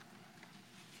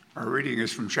Our reading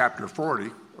is from chapter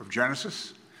 40 of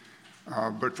Genesis.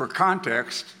 But for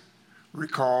context,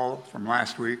 recall from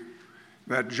last week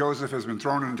that Joseph has been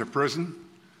thrown into prison,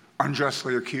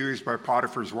 unjustly accused by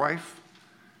Potiphar's wife.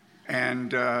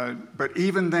 But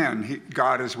even then,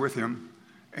 God is with him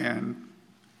and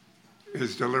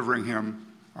is delivering him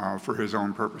for his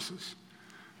own purposes.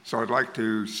 So I'd like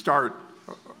to start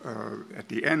at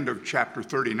the end of chapter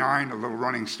 39, a little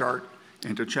running start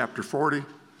into chapter 40,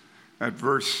 at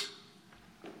verse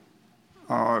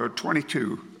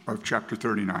 22 of chapter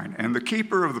 39. And the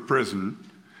keeper of the prison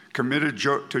committed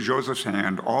to Joseph's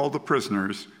hand all the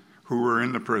prisoners who were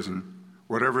in the prison.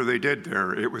 Whatever they did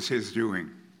there, it was his doing.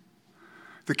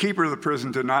 The keeper of the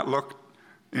prison did not look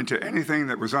into anything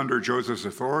that was under Joseph's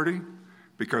authority,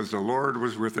 because the Lord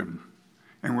was with him.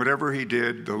 And whatever he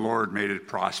did, the Lord made it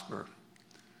prosper.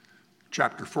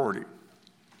 Chapter 40.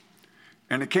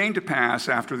 And it came to pass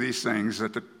after these things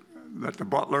that the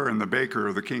butler and the baker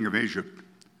of the king of Egypt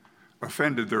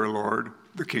offended their lord,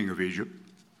 the king of Egypt.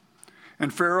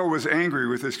 And Pharaoh was angry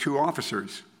with his two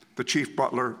officers, the chief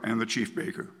butler and the chief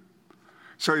baker.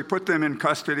 So he put them in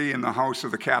custody in the house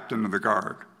of the captain of the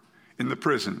guard, in the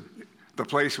prison, the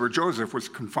place where Joseph was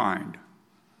confined.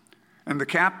 And the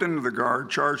captain of the guard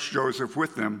charged Joseph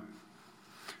with them,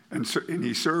 and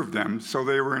he served them, so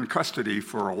they were in custody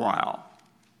for a while.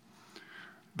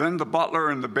 Then the butler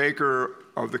and the baker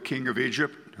of the king of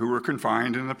Egypt, who were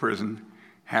confined in the prison,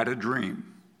 had a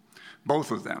dream, both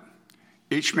of them,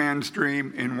 each man's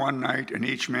dream in one night, and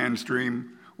each man's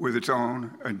dream with its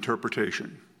own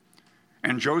interpretation.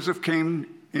 And Joseph came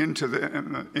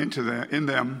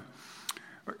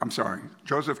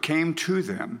Joseph came to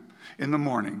them in the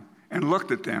morning and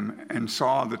looked at them and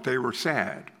saw that they were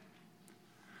sad.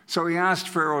 So he asked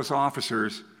Pharaoh's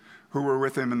officers who were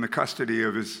with him in the custody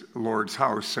of his lord's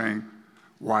house, saying,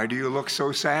 "Why do you look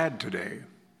so sad today?"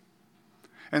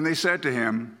 And they said to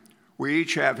him, "We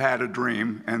each have had a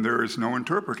dream, and there is no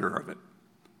interpreter of it."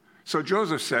 So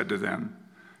Joseph said to them,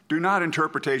 "Do not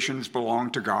interpretations belong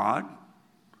to God?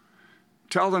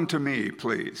 Tell them to me,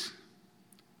 please."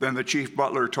 Then the chief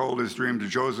butler told his dream to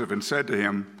Joseph and said to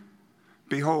him,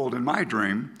 "Behold, in my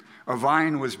dream, a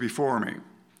vine was before me,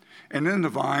 and in the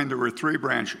vine there were 3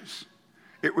 branches.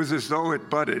 It was as though it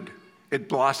budded, its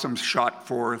blossoms shot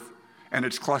forth, and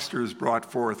its clusters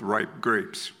brought forth ripe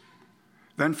grapes.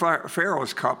 Then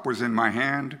Pharaoh's cup was in my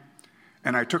hand,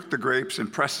 and I took the grapes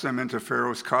and pressed them into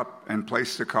Pharaoh's cup and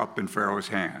placed the cup in Pharaoh's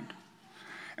hand."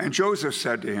 And Joseph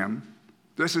said to him,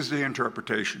 "This is the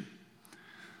interpretation.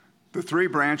 The 3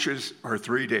 branches are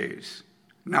 3 days.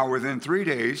 Now within 3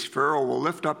 days, Pharaoh will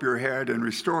lift up your head and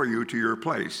restore you to your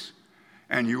place,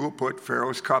 and you will put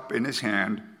Pharaoh's cup in his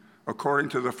hand, according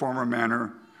to the former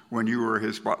manner when you were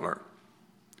his butler.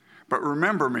 But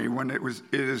remember me when it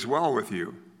is well with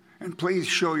you, and please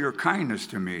show your kindness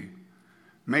to me.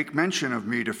 Make mention of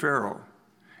me to Pharaoh,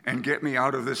 and get me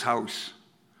out of this house.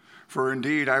 For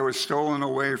indeed I was stolen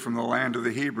away from the land of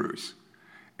the Hebrews,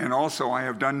 and also I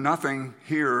have done nothing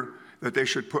here that they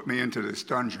should put me into this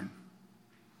dungeon."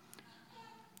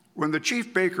 When the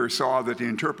chief baker saw that the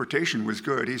interpretation was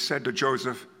good, he said to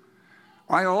Joseph,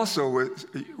 "I also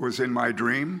was in my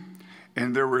dream,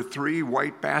 and there were 3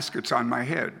 white baskets on my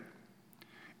head.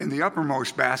 In the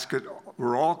uppermost basket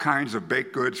were all kinds of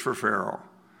baked goods for Pharaoh,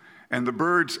 and the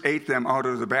birds ate them out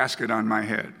of the basket on my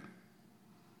head."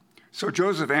 So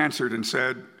Joseph answered and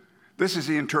said, "This is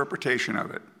the interpretation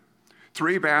of it.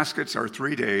 3 baskets are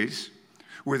 3 days.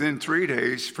 Within 3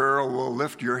 days, Pharaoh will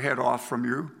lift your head off from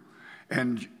you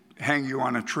and hang you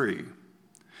on a tree,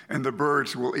 and the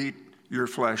birds will eat your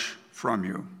flesh from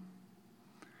you."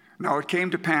 Now it came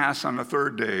to pass on the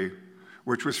 3rd day,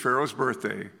 which was Pharaoh's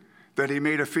birthday, that he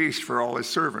made a feast for all his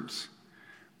servants.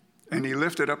 And he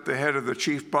lifted up the head of the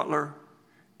chief butler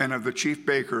and of the chief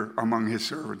baker among his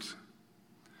servants.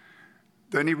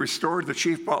 Then he restored the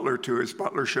chief butler to his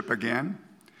butlership again,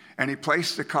 and he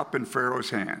placed the cup in Pharaoh's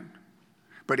hand.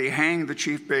 But he hanged the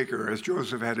chief baker as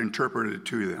Joseph had interpreted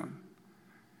to them.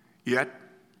 Yet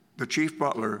the chief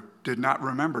butler did not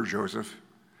remember Joseph,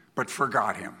 but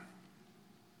forgot him.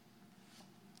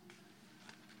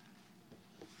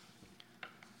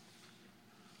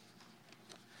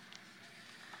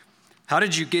 How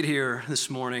did you get here this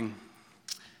morning?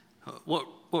 What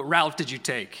route did you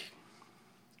take?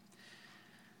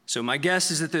 So my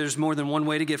guess is that there's more than one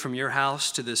way to get from your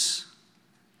house to this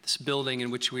building in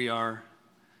which we are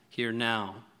here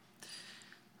now.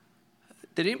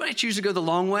 Did anybody choose to go the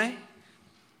long way?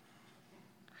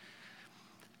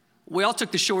 We all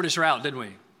took the shortest route, didn't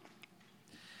we?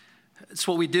 It's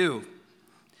what we do.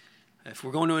 If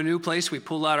we're going to a new place, we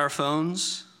pull out our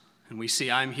phones and we see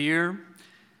I'm here.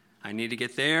 I need to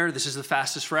get there. This is the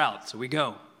fastest route. So we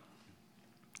go.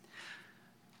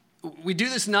 We do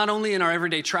this not only in our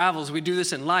everyday travels, we do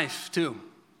this in life too.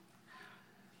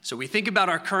 So we think about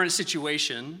our current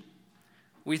situation,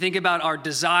 we think about our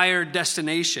desired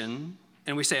destination,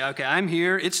 and we say, okay, I'm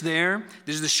here, it's there,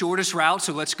 this is the shortest route,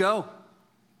 so let's go.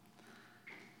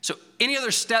 So any other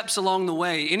steps along the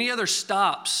way, any other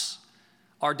stops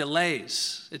are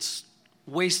delays. It's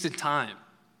wasted time.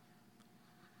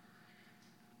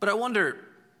 But I wonder,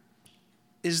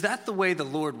 is that the way the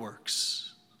Lord works?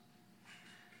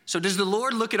 So does the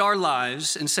Lord look at our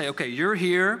lives and say, okay, you're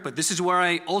here, but this is where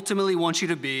I ultimately want you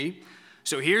to be.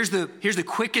 So here's the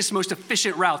quickest, most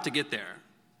efficient route to get there.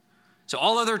 So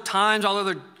all other times, all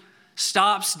other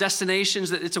stops,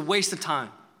 destinations, it's a waste of time.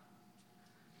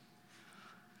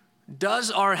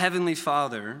 Does our Heavenly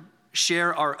Father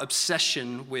share our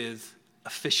obsession with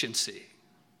efficiency,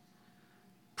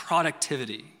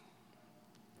 productivity?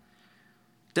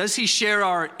 Does he share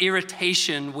our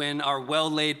irritation when our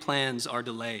well-laid plans are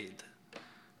delayed?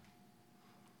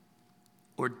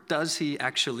 Or does he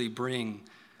actually bring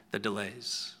the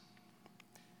delays?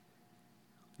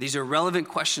 These are relevant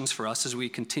questions for us as we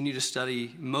continue to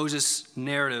study Moses'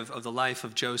 narrative of the life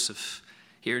of Joseph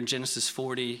here in Genesis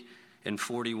 40 and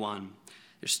 41.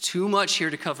 There's too much here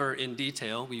to cover in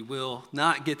detail. We will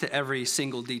not get to every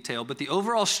single detail, but the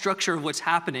overall structure of what's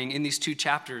happening in these two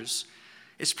chapters,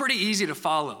 it's pretty easy to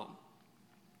follow.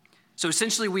 So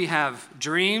essentially we have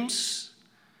dreams,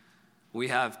 we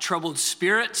have troubled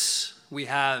spirits, we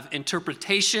have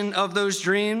interpretation of those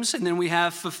dreams, and then we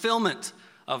have fulfillment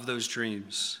of those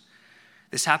dreams.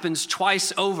 This happens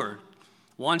twice over.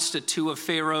 Once to two of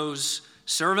Pharaoh's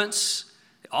servants,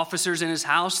 the officers in his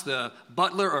house, the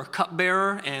butler or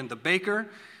cupbearer and the baker,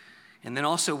 and then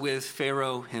also with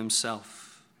Pharaoh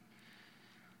himself.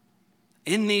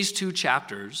 In these two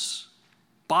chapters,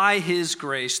 by his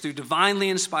grace, through divinely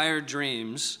inspired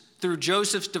dreams, through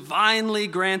Joseph's divinely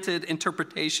granted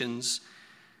interpretations,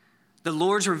 the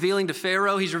Lord's revealing to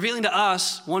Pharaoh, he's revealing to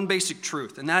us one basic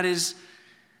truth, and that is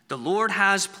the Lord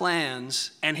has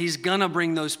plans, and he's gonna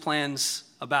bring those plans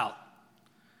about.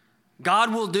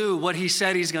 God will do what he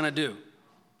said he's gonna do.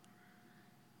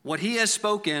 What he has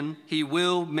spoken, he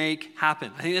will make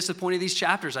happen. I think that's the point of these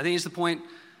chapters. I think it's the point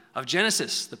of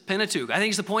Genesis, the Pentateuch. I think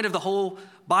it's the point of the whole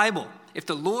Bible. If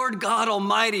the Lord God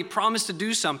Almighty promised to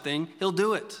do something, he'll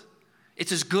do it.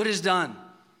 It's as good as done.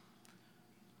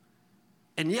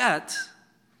 And yet,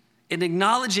 in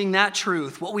acknowledging that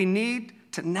truth, what we need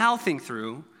to now think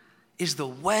through is the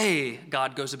way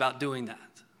God goes about doing that.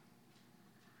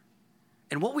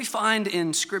 And what we find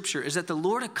in Scripture is that the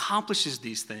Lord accomplishes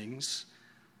these things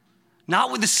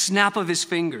not with the snap of his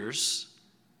fingers,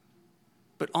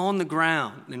 but on the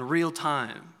ground in real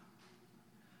time.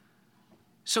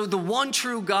 So the one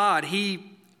true God,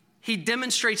 he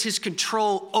demonstrates his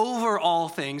control over all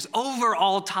things, over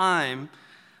all time,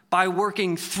 by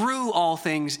working through all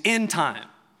things in time.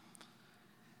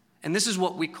 And this is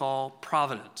what we call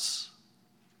providence.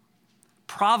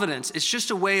 Providence is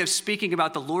just a way of speaking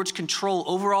about the Lord's control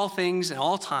over all things and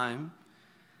all time,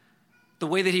 the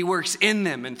way that he works in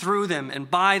them and through them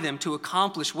and by them to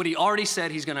accomplish what he already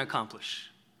said he's going to accomplish.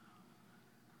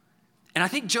 And I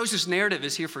think Joseph's narrative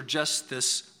is here for just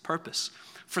this purpose.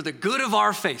 For the good of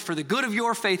our faith, for the good of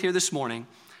your faith here this morning,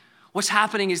 what's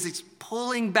happening is it's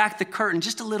pulling back the curtain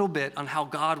just a little bit on how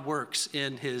God works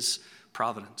in his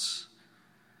providence.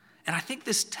 And I think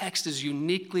this text is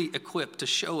uniquely equipped to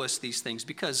show us these things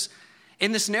because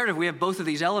in this narrative, we have both of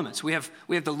these elements. We have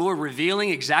the Lord revealing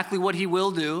exactly what he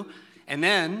will do, and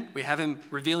then we have him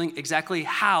revealing exactly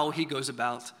how he goes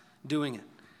about doing it.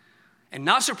 And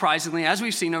not surprisingly, as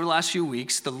we've seen over the last few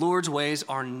weeks, the Lord's ways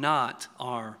are not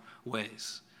our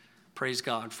ways. Praise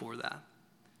God for that.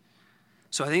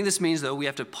 So I think this means, though, we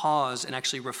have to pause and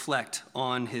actually reflect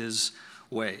on his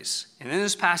ways. And in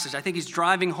this passage, I think he's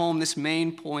driving home this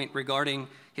main point regarding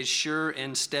his sure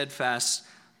and steadfast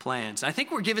plans. And I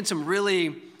think we're given some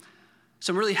really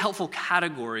helpful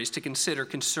categories to consider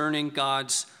concerning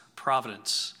God's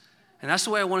providence. And that's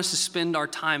the way I want us to spend our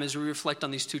time as we reflect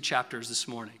on these two chapters this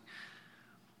morning.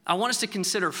 I want us to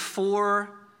consider four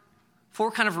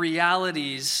kind of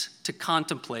realities to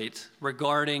contemplate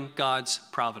regarding God's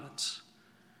providence.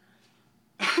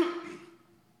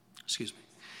 Excuse me.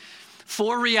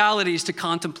 4 realities to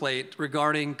contemplate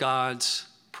regarding God's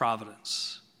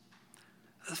providence.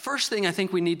 The first thing I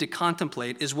think we need to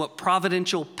contemplate is what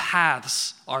providential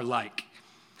paths are like.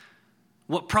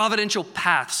 What providential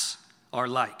paths are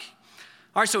like.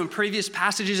 All right, so in previous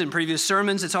passages and previous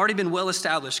sermons, it's already been well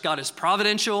established. God is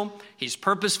providential, he's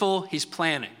purposeful, he's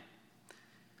planning.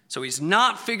 So he's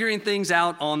not figuring things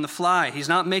out on the fly. He's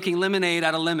not making lemonade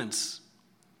out of lemons.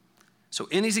 So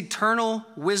in his eternal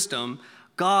wisdom,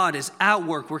 God is at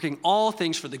work, working all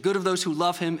things for the good of those who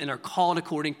love him and are called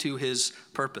according to his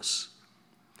purpose.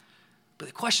 But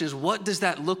the question is, what does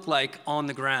that look like on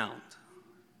the ground?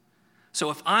 So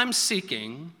if I'm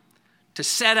seeking to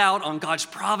set out on God's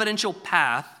providential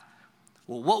path,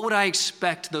 well, what would I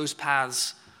expect those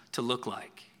paths to look like?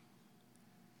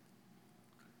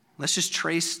 Let's just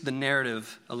trace the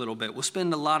narrative a little bit. We'll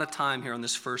spend a lot of time here on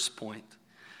this first point.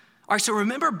 All right, so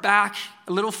remember back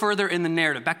a little further in the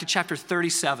narrative, back to chapter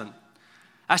 37.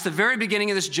 That's the very beginning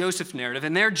of this Joseph narrative.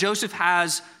 And there Joseph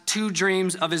has 2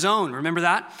 dreams of his own. Remember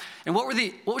that? And what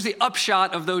was the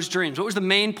upshot of those dreams? What was the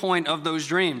main point of those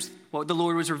dreams? What the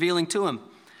Lord was revealing to him?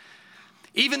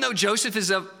 Even though Joseph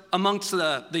is amongst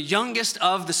the youngest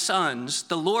of the sons,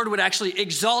 the Lord would actually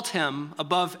exalt him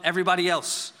above everybody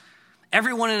else.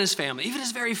 Everyone in his family, even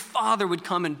his very father, would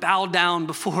come and bow down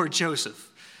before Joseph.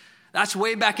 That's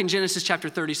way back in Genesis chapter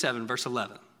 37, verse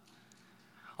 11.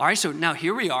 All right, so now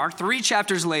here we are, 3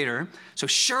 chapters later. So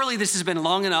surely this has been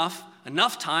long enough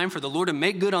time for the Lord to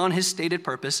make good on his stated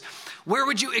purpose. Where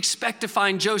would you expect to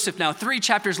find Joseph now, 3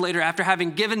 chapters later, after having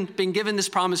been given this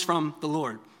promise from the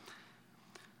Lord?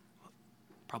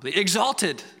 Probably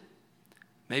exalted.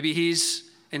 Maybe he's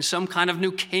in some kind of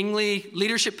new kingly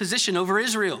leadership position over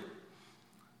Israel.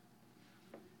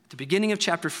 At the beginning of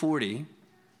chapter 40,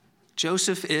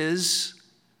 Joseph is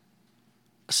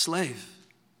a slave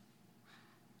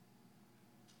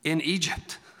in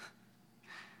Egypt.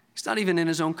 He's not even in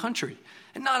his own country.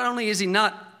 And not only is he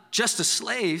not just a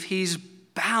slave, he's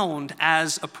bound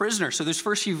as a prisoner. So those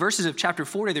first few verses of chapter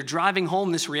 40, they're driving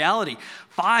home this reality.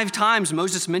 5 times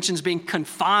Moses mentions being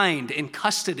confined in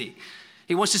custody.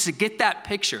 He wants us to get that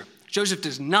picture. Joseph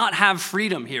does not have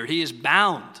freedom here. He is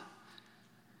bound.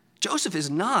 Joseph is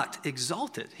not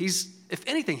exalted. If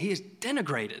anything, he is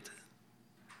denigrated.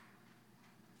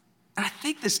 And I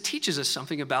think this teaches us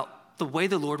something about the way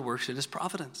the Lord works in his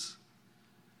providence.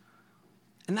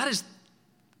 And that is,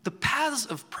 the paths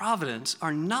of providence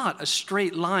are not a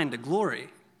straight line to glory.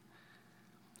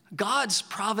 God's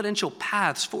providential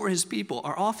paths for his people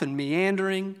are often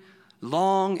meandering,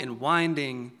 long and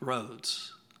winding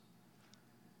roads.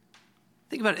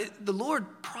 Think about it. The Lord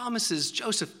promises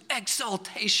Joseph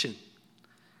exaltation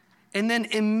and then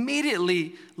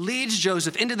immediately leads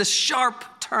Joseph into the sharp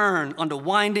turn onto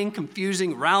winding,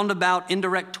 confusing, roundabout,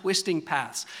 indirect, twisting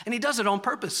paths. And he does it on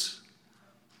purpose.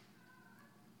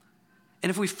 And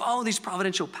if we follow these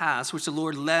providential paths, which the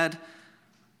Lord led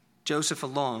Joseph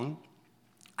along,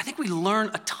 I think we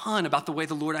learn a ton about the way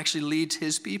the Lord actually leads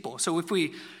his people. So if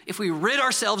we rid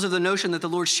ourselves of the notion that the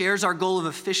Lord shares our goal of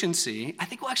efficiency, I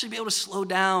think we'll actually be able to slow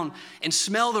down and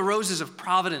smell the roses of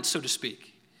providence, so to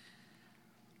speak.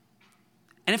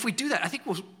 And if we do that, I think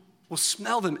we'll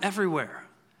smell them everywhere.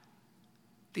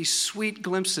 These sweet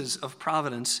glimpses of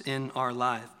providence in our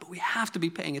life. But we have to be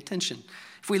paying attention.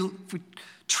 If we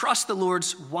trust the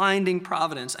Lord's winding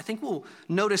providence, I think we'll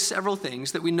notice several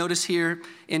things that we notice here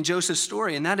in Joseph's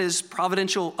story, and that is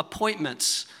providential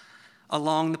appointments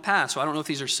along the path. So I don't know if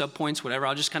these are subpoints, whatever.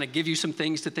 I'll just kind of give you some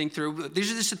things to think through. But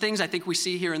these are just the things I think we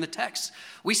see here in the text.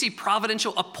 We see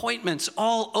providential appointments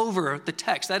all over the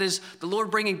text. That is the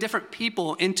Lord bringing different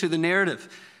people into the narrative.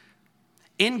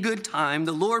 In good time,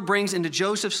 the Lord brings into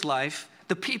Joseph's life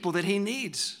the people that he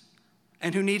needs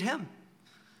and who need him.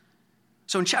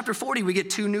 So in chapter 40, we get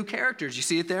 2 new characters. You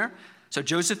see it there? So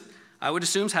Joseph, I would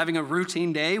assume, is having a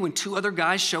routine day when 2 other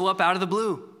guys show up out of the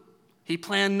blue. He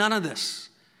planned none of this.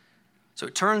 So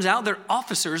it turns out they're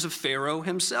officers of Pharaoh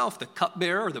himself, the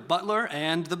cupbearer, the butler,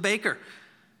 and the baker.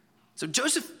 So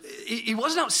Joseph, he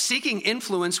wasn't out seeking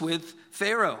influence with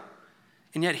Pharaoh.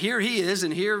 And yet here he is,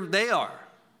 and here they are.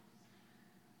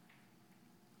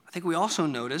 I think we also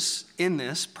notice in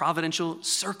this providential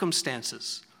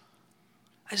circumstances.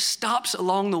 Stops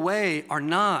along the way they're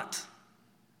not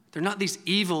these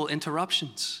evil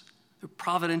interruptions. They're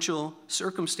providential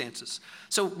circumstances.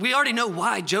 So we already know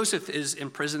why Joseph is in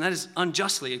prison. That is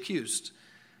unjustly accused.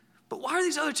 But why are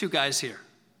these other 2 guys here?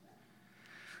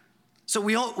 So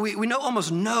we know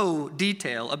almost no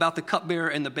detail about the cupbearer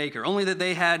and the baker, only that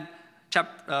they had,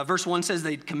 verse 1 says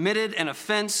they'd committed an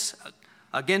offense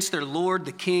against their lord,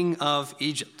 the king of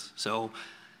Egypt. So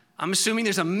I'm assuming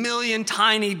there's a million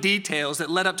tiny details that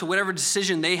led up to whatever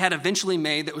decision they had eventually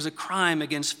made that was a crime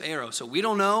against Pharaoh. So we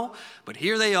don't know, but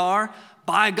here they are,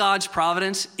 by God's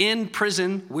providence, in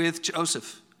prison with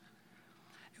Joseph.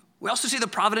 We also see the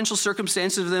providential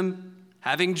circumstances of them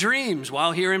having dreams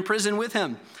while here in prison with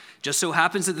him. Just so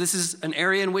happens that this is an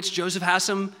area in which Joseph has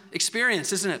some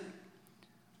experience, isn't it?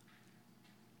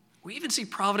 We even see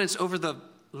providence over the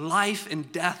life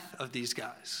and death of these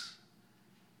guys.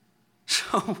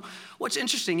 So what's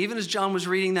interesting, even as John was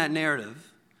reading that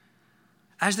narrative,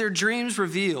 as their dreams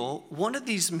reveal, one of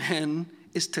these men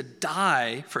is to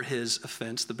die for his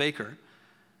offense, the baker,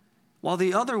 while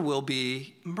the other will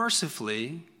be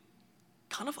mercifully,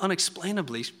 kind of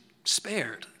unexplainably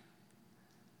spared.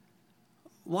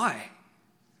 Why?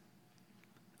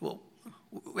 Well,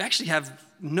 we actually have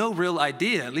no real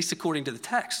idea, at least according to the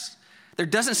text. There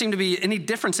doesn't seem to be any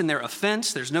difference in their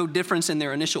offense. There's no difference in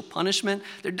their initial punishment.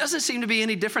 There doesn't seem to be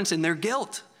any difference in their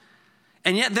guilt.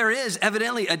 And yet there is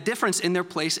evidently a difference in their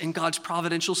place in God's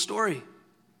providential story.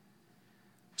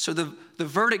 So the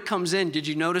verdict comes in. Did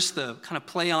you notice the kind of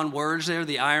play on words there,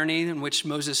 the irony in which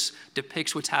Moses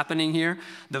depicts what's happening here?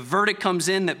 The verdict comes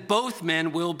in that both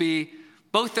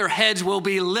their heads will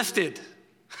be lifted.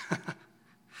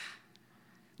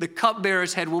 The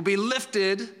cupbearer's head will be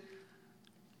lifted.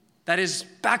 That is,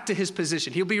 back to his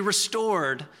position. He'll be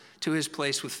restored to his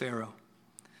place with Pharaoh.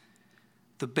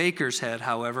 The baker's head,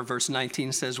 however, verse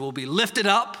 19 says, will be lifted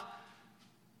up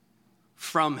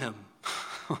from him.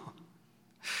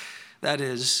 That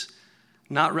is,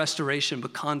 not restoration,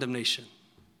 but condemnation.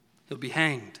 He'll be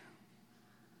hanged.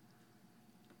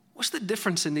 What's the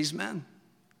difference in these men?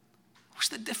 What's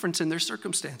the difference in their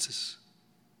circumstances?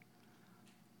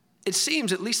 It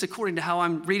seems, at least according to how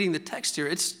I'm reading the text here,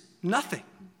 it's nothing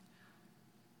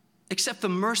except the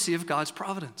mercy of God's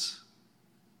providence.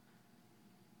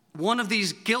 One of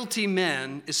these guilty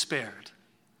men is spared,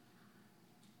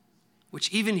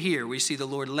 which even here we see the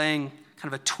Lord laying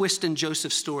kind of a twist in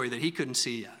Joseph's story that he couldn't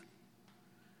see yet.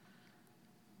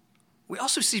 We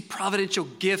also see providential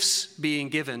gifts being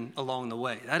given along the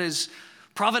way. That is,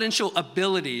 providential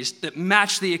abilities that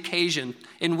match the occasion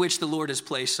in which the Lord has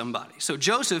placed somebody. So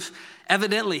Joseph,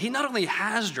 evidently, he not only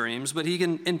has dreams, but he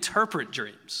can interpret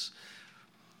dreams.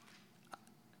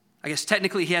 I guess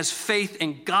technically he has faith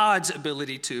in God's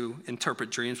ability to interpret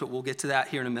dreams, but we'll get to that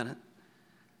here in a minute.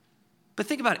 But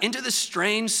think about it. Into this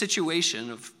strange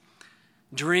situation of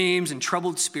dreams and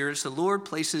troubled spirits, the Lord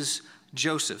places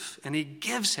Joseph, and he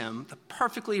gives him the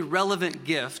perfectly relevant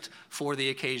gift for the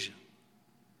occasion.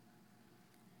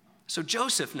 So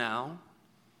Joseph now,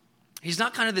 he's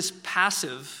not kind of this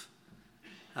passive,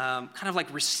 kind of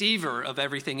like receiver of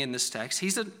everything in this text.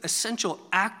 He's an essential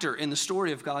actor in the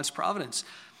story of God's providence.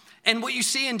 And what you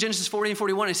see in Genesis 40 and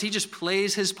 41 is he just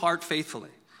plays his part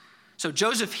faithfully. So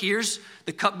Joseph hears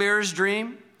the cupbearer's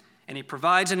dream, and he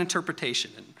provides an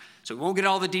interpretation. And so we won't get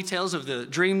all the details of the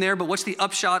dream there, but what's the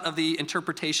upshot of the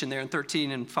interpretation there in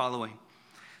 13 and following?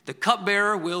 The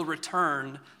cupbearer will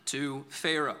return to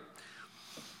Pharaoh.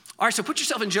 All right, so put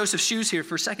yourself in Joseph's shoes here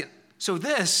for a second. So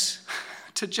this,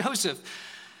 to Joseph,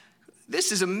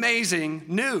 this is amazing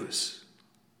news.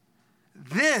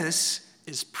 This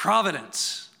is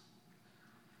providence.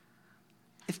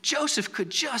 If Joseph could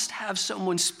just have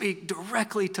someone speak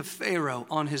directly to Pharaoh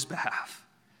on his behalf,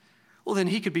 well, then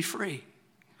he could be free.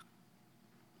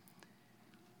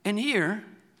 And here,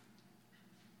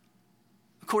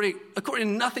 according to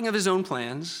nothing of his own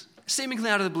plans, seemingly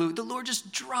out of the blue, the Lord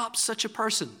just drops such a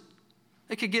person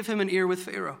that could give him an ear with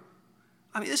Pharaoh.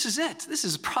 I mean, this is it. This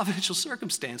is a providential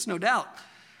circumstance, no doubt.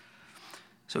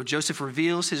 So Joseph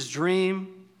reveals his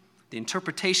dream, the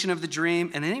interpretation of the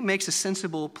dream, and then he makes a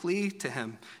sensible plea to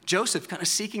him. Joseph kind of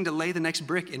seeking to lay the next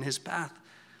brick in his path.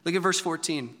 Look at verse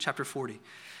 14, chapter 40.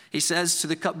 He says to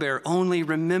the cupbearer, "Only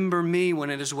remember me when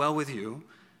it is well with you,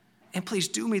 and please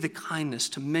do me the kindness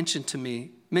to mention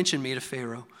me to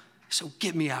Pharaoh, so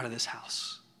get me out of this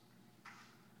house."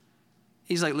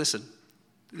 He's like, listen,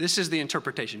 this is the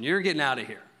interpretation. You're getting out of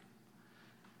here.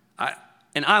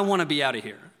 I want to be out of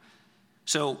here.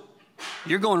 So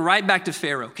you're going right back to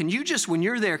Pharaoh. Can you just, when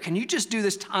you're there, can you just do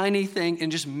this tiny thing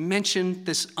and just mention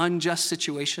this unjust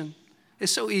situation?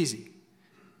 It's so easy.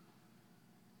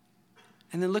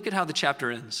 And then look at how the chapter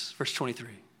ends, verse 23.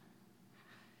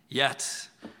 Yet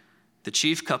the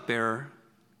chief cupbearer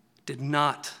did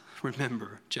not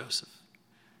remember Joseph,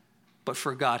 but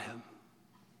forgot him.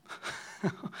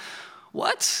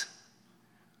 What?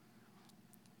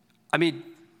 I mean,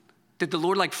 did the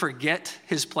Lord forget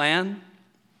his plan?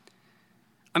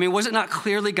 I mean, was it not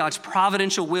clearly God's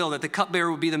providential will that the cupbearer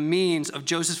would be the means of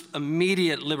Joseph's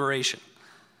immediate liberation?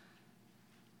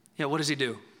 Yeah, what does he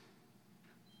do?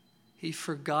 He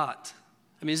forgot.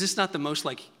 I mean, is this not the most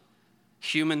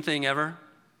human thing ever?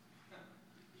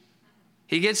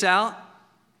 He gets out.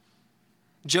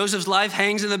 Joseph's life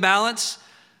hangs in the balance,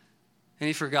 and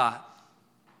he forgot.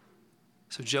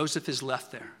 So Joseph is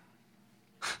left there,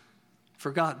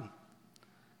 forgotten.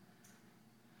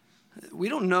 We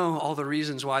don't know all the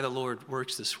reasons why the Lord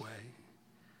works this way.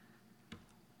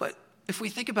 But if we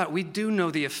think about it, we do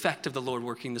know the effect of the Lord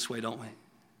working this way, don't we?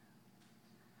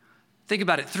 Think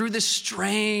about it. Through this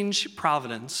strange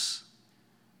providence,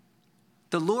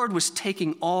 the Lord was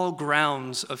taking all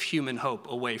grounds of human hope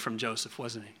away from Joseph,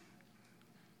 wasn't he?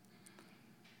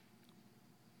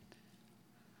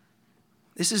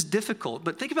 This is difficult,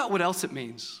 but think about what else it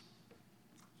means.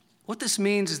 What this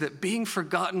means is that being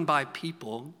forgotten by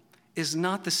people is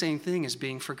not the same thing as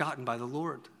being forgotten by the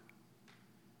Lord.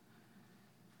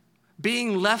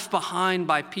 Being left behind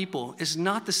by people is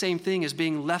not the same thing as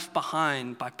being left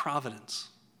behind by providence.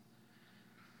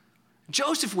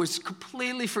 Joseph was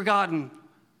completely forgotten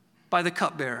by the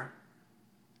cupbearer,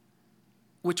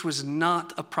 which was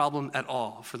not a problem at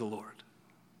all for the Lord.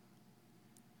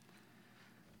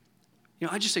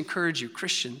 I just encourage you,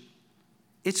 Christian,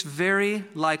 it's very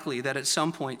likely that at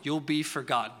some point you'll be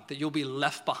forgotten, that you'll be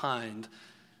left behind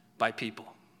by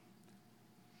people.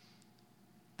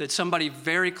 That somebody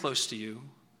very close to you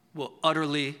will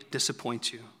utterly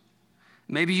disappoint you.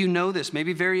 Maybe you know this,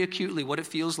 maybe very acutely, what it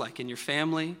feels like in your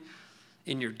family,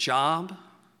 in your job,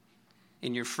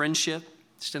 in your friendship,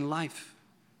 just in life.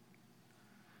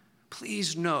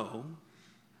 Please know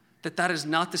that that is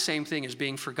not the same thing as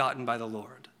being forgotten by the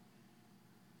Lord.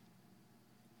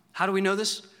 How do we know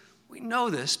this? We know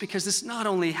this because this not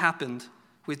only happened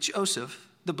with Joseph,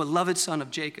 the beloved son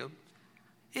of Jacob,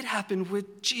 it happened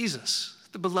with Jesus,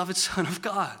 the beloved Son of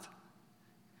God.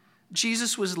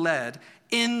 Jesus was led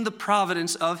in the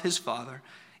providence of his Father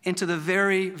into the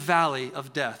very valley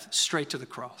of death, straight to the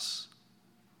cross.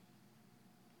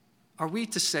 Are we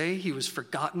to say he was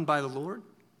forgotten by the Lord?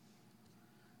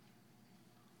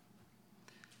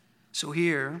 So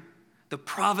here, the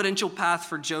providential path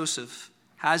for Joseph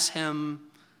has him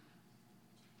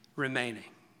remaining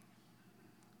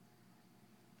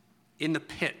in the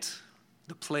pit,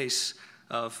 the place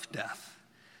of death.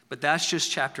 But that's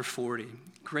just chapter 40.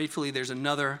 Gratefully, there's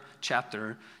another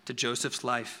chapter to Joseph's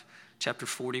life, chapter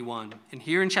 41. And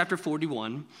here in chapter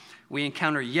 41, we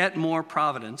encounter yet more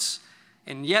providence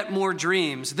and yet more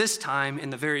dreams, this time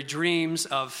in the very dreams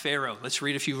of Pharaoh. Let's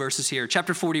read a few verses here.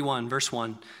 Chapter 41, verse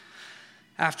 1.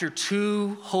 After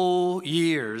 2 whole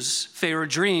years, Pharaoh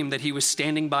dreamed that he was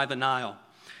standing by the Nile.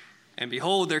 And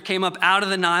behold, there came up out of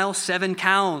the Nile 7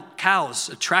 cows,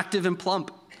 attractive and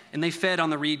plump, and they fed on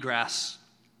the reed grass.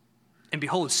 And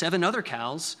behold, 7 other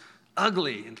cows,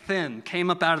 ugly and thin,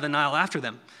 came up out of the Nile after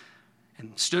them,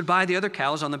 and stood by the other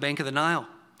cows on the bank of the Nile.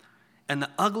 And the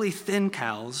ugly, thin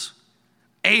cows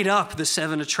ate up the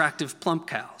 7 attractive, plump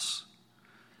cows.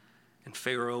 And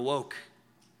Pharaoh awoke,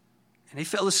 and he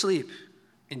fell asleep,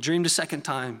 and dreamed a second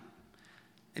time.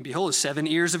 And behold, 7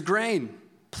 ears of grain,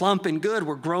 plump and good,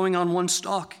 were growing on one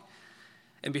stalk.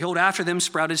 And behold, after them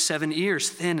sprouted 7 ears,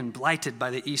 thin and blighted by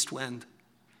the east wind.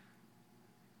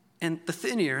 And the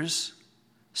thin ears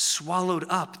swallowed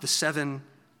up the 7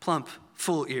 plump,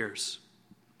 full ears.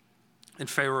 And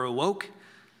Pharaoh awoke,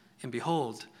 and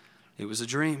behold, it was a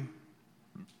dream.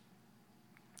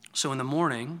 So in the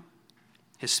morning,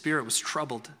 his spirit was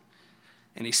troubled,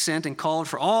 and he sent and called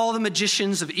for all the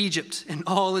magicians of Egypt and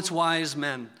all its wise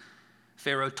men.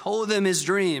 Pharaoh told them his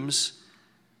dreams,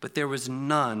 but there was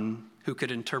none who could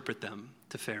interpret them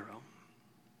to Pharaoh.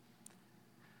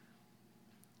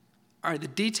 All right, the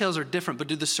details are different, but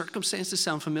do the circumstances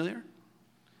sound familiar?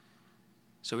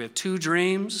 So we have 2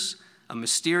 dreams, a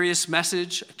mysterious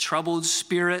message, a troubled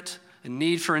spirit, a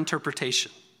need for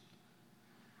interpretation.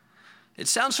 It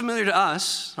sounds familiar to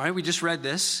us, all right? We just read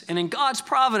this. And in God's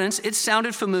providence, it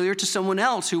sounded familiar to someone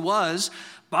else who was,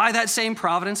 by that same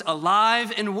providence,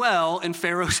 alive and well in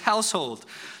Pharaoh's household.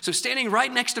 So standing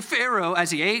right next to Pharaoh as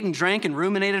he ate and drank and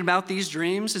ruminated about these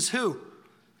dreams is who?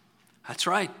 That's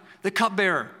right, the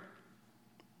cupbearer.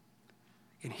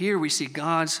 And here we see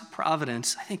God's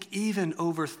providence, I think, even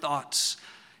over thoughts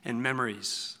and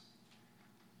memories.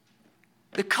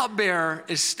 The cupbearer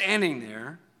is standing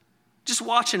there, just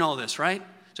watching all this, right?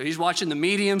 So he's watching the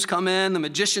mediums come in, the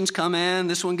magicians come in,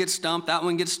 this one gets stumped, that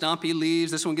one gets stumped, he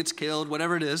leaves, this one gets killed,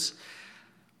 whatever it is.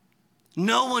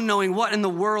 No one knowing what in the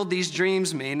world these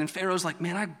dreams mean. And Pharaoh's like,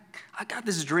 man, I got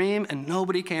this dream and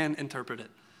nobody can interpret it.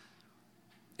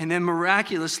 And then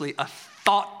miraculously, a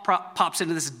thought pops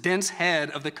into this dense head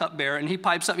of the cupbearer, and he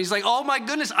pipes up. He's like, oh my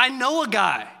goodness, I know a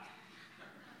guy.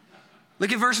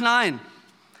 Look at verse 9.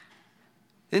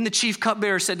 Then the chief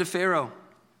cupbearer said to Pharaoh,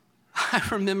 I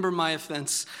remember my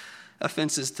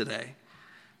offenses today.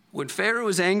 When Pharaoh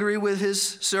was angry with his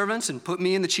servants and put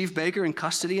me and the chief baker in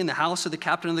custody in the house of the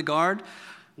captain of the guard,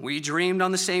 we dreamed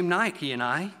on the same night, he and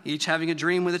I, each having a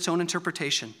dream with its own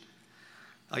interpretation.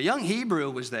 A young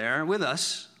Hebrew was there with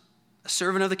us, a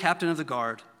servant of the captain of the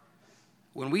guard.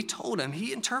 When we told him,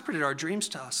 he interpreted our dreams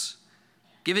to us,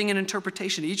 giving an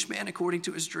interpretation to each man according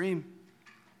to his dream.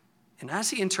 And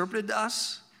as he interpreted to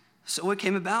us, so it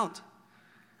came about.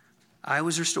 I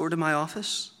was restored to my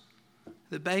office.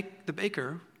 The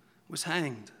baker was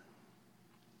hanged.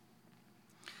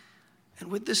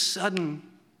 And with this sudden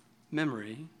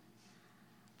memory,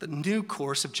 the new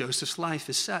course of Joseph's life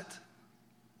is set.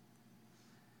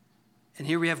 And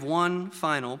here we have one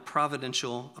final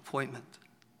providential appointment.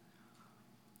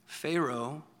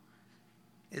 Pharaoh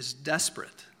is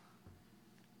desperate,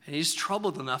 and he's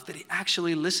troubled enough that he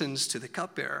actually listens to the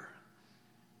cupbearer,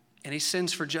 and he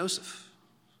sends for Joseph.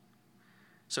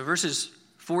 So verses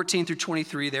 14 through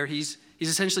 23 there, he's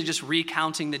essentially just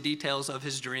recounting the details of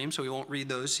his dream, so we won't read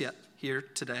those yet here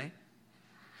today.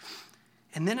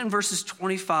 And then in verses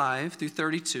 25 through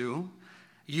 32,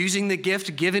 using the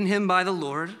gift given him by the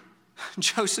Lord,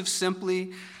 Joseph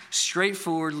simply,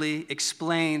 straightforwardly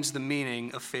explains the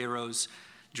meaning of Pharaoh's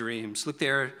dreams. Look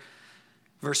there,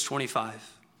 verse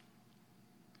 25.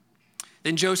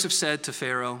 Then Joseph said to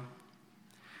Pharaoh,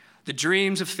 "The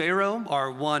dreams of Pharaoh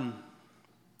are one.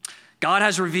 God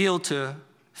has revealed to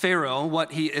Pharaoh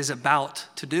what he is about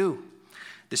to do.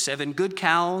 The 7 good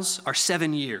cows are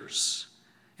 7 years,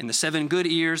 and the 7 good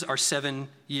ears are 7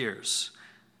 years.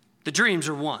 The dreams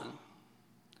are one.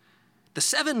 The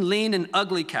 7 lean and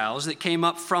ugly cows that came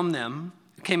up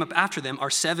after them are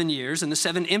 7 years, and the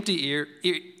 7 empty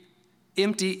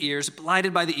ears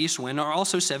blighted by the east wind are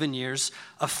also 7 years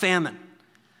of famine.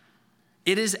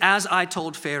 It is as I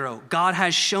told Pharaoh. God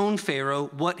has shown Pharaoh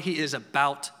what he is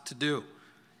about to do.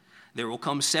 There will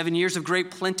come 7 years of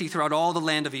great plenty throughout all the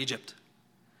land of Egypt.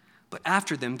 But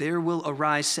after them there will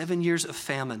arise 7 years of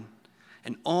famine,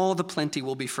 and all the plenty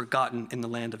will be forgotten in the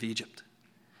land of Egypt.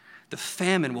 The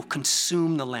famine will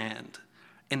consume the land,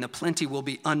 and the plenty will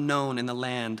be unknown in the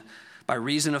land by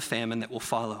reason of famine that will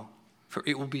follow, for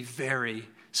it will be very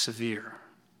severe.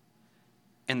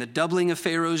 And the doubling of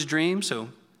Pharaoh's dream," so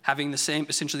having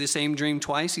essentially the same dream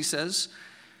twice, he says,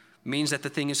 means that the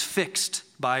thing is fixed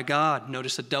by God.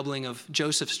 Notice the doubling of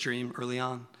Joseph's dream early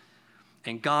on.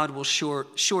 And God will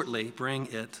shortly bring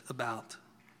it about.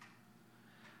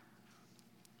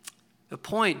 The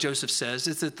point, Joseph says,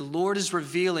 is that the Lord is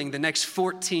revealing the next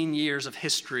 14 years of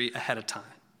history ahead of time.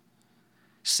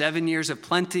 7 years of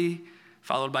plenty,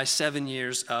 followed by 7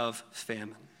 years of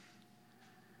famine.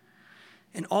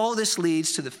 And all this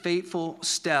leads to the fateful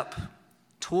step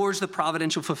towards the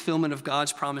providential fulfillment of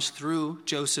God's promise through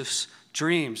Joseph's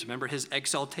dreams. Remember his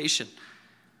exaltation.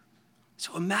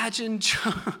 So imagine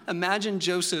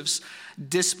Joseph's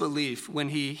disbelief when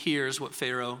he hears what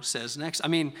Pharaoh says next. I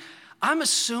mean, I'm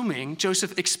assuming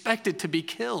Joseph expected to be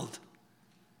killed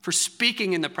for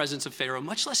speaking in the presence of Pharaoh,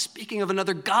 much less speaking of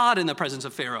another God in the presence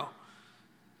of Pharaoh.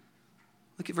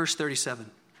 Look at verse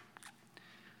 37.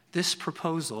 This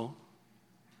proposal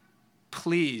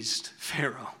pleased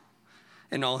Pharaoh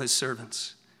and all his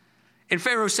servants. And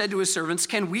Pharaoh said to his servants,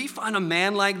 "Can we find a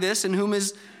man like this in whom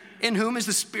is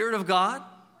the Spirit of God?"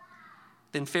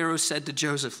 Then Pharaoh said to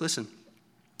Joseph, "Listen,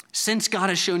 since God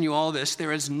has shown you all this,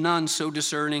 there is none so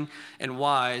discerning and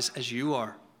wise as you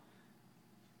are.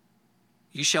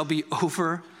 You shall be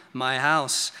over my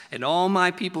house, and all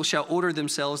my people shall order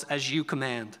themselves as you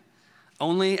command.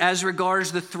 Only as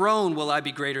regards the throne will I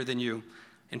be greater than you."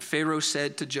 And Pharaoh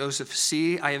said to Joseph,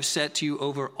 "See, I have set you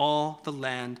over all the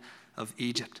land of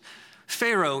Egypt."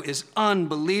 Pharaoh is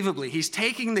he's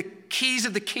taking the keys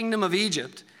of the kingdom of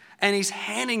Egypt and he's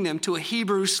handing them to a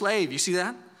Hebrew slave. You see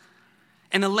that?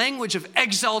 And the language of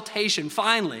exaltation,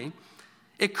 finally,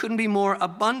 it couldn't be more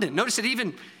abundant. Notice it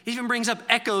even brings up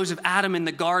echoes of Adam in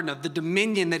the garden, of the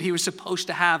dominion that he was supposed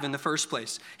to have in the first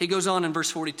place. He goes on in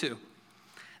verse 42.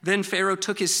 Then Pharaoh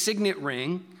took his signet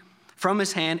ring from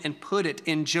his hand and put it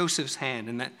in Joseph's hand.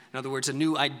 And that, in other words, a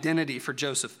new identity for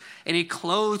Joseph. And he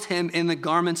clothed him in the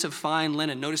garments of fine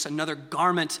linen. Notice another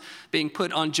garment being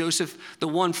put on Joseph, the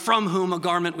one from whom a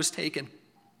garment was taken,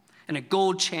 and a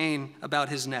gold chain about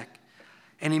his neck.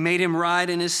 And he made him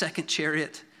ride in his second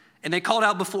chariot. And they called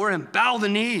out before him, "Bow the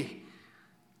knee."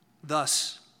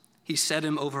 Thus he set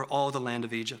him over all the land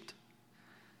of Egypt.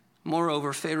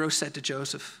 Moreover, Pharaoh said to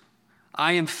Joseph,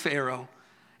 "I am Pharaoh,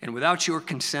 and without your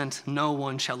consent, no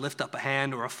one shall lift up a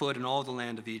hand or a foot in all the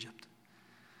land of Egypt."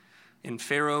 And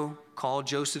Pharaoh called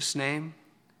Joseph's name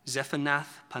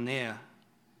Zephanath-Paneah,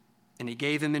 and he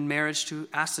gave him in marriage to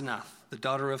Asenath, the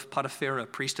daughter of Potiphera,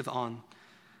 priest of On.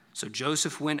 So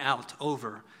Joseph went out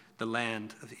over the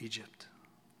land of Egypt.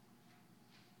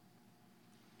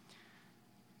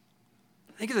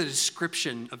 Think of the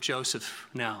description of Joseph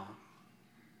now.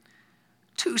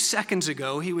 2 seconds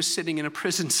ago, he was sitting in a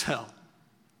prison cell.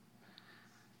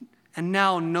 And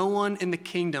now no one in the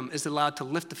kingdom is allowed to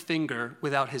lift a finger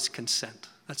without his consent.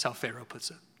 That's how Pharaoh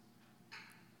puts it.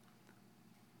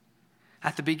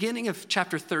 At the beginning of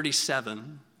chapter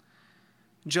 37,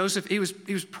 Joseph, he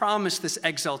was promised this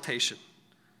exaltation.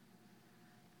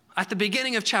 At the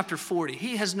beginning of chapter 40,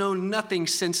 he has known nothing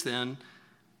since then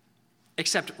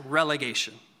except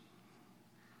relegation.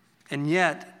 And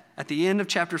yet, at the end of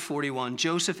chapter 41,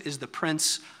 Joseph is the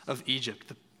prince of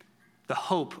Egypt, the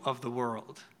hope of the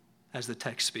world, as the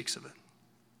text speaks of it.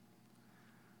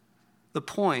 The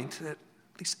point, at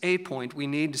least a point we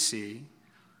need to see,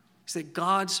 is that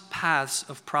God's paths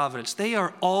of providence, they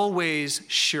are always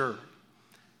sure,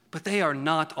 but they are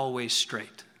not always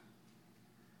straight.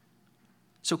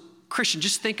 So, Christian,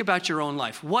 just think about your own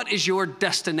life. What is your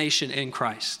destination in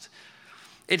Christ?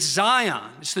 It's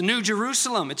Zion. It's the New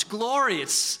Jerusalem. It's glory.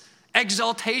 It's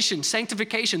exaltation,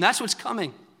 sanctification. That's what's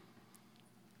coming.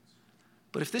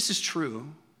 But if this is true,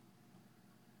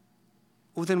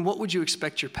 well, then what would you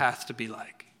expect your path to be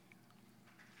like?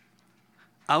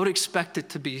 I would expect it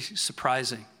to be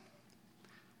surprising,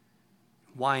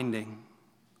 winding.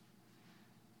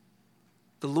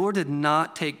 The Lord did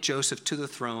not take Joseph to the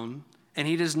throne, and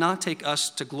he does not take us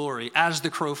to glory as the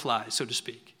crow flies, so to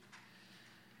speak.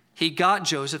 He got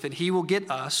Joseph, and he will get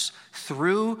us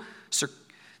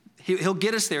he'll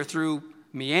get us there through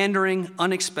meandering,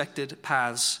 unexpected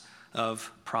paths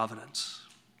of providence.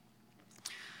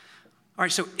 All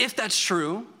right, so if that's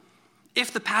true,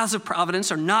 if the paths of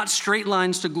providence are not straight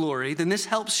lines to glory, then this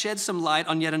helps shed some light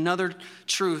on yet another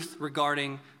truth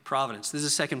regarding providence. This is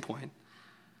the second point.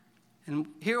 And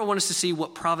here I want us to see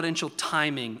what providential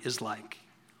timing is like.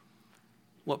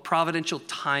 What providential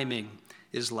timing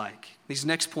is like. These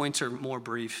next points are more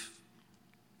brief.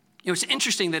 It's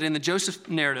interesting that in the Joseph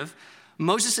narrative,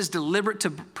 Moses is deliberate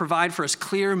to provide for us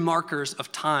clear markers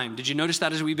of time. Did you notice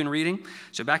that as we've been reading?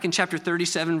 So back in chapter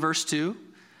 37, verse 2,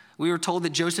 we were told that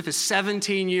Joseph is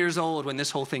 17 years old when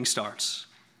this whole thing starts.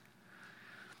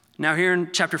 Now here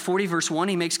in chapter 40, verse 1,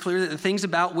 he makes clear that the things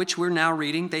about which we're now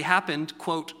reading, they happened,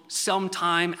 quote,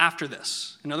 sometime after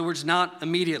this. In other words, not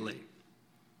immediately.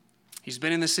 He's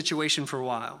been in this situation for a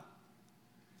while.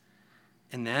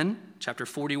 And then, chapter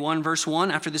 41, verse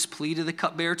 1, after this plea to the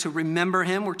cupbearer to remember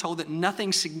him, we're told that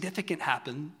nothing significant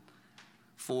happened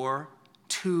for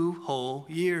 2 whole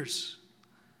years.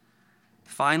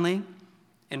 Finally,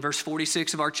 in verse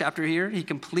 46 of our chapter here, he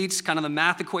completes kind of the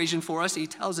math equation for us. He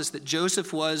tells us that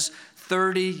Joseph was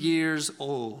 30 years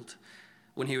old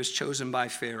when he was chosen by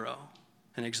Pharaoh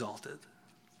and exalted.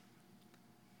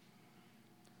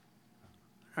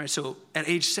 All right, so at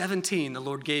age 17, the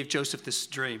Lord gave Joseph this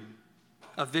dream,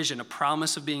 a vision, a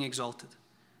promise of being exalted.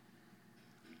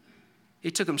 He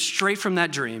took him straight from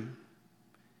that dream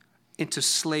into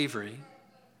slavery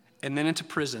and then into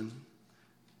prison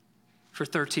for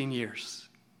 13 years.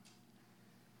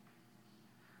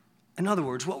 In other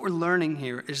words, what we're learning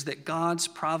here is that God's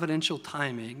providential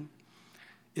timing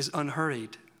is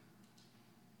unhurried,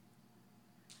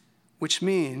 which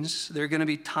means there are going to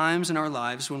be times in our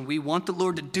lives when we want the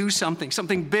Lord to do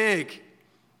something big,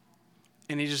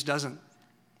 and he just doesn't.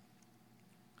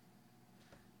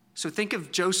 So think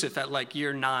of Joseph at like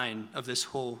year 9 of this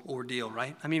whole ordeal,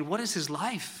 right? I mean, what is his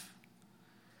life?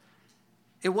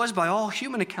 It was, by all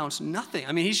human accounts, nothing.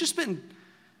 I mean, he's just been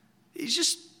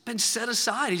set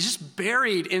aside. He's just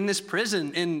buried in this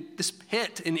prison, in this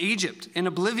pit in Egypt, in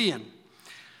oblivion.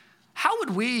 How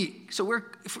would we, if we're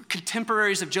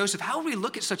contemporaries of Joseph, how would we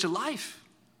look at such a life?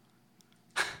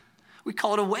 We'd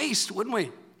call it a waste, wouldn't we?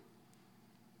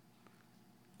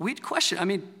 We'd question, I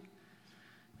mean,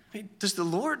 does the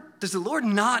Lord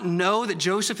not know that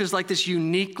Joseph is like this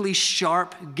uniquely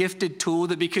sharp, gifted tool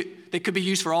that could be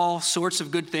used for all sorts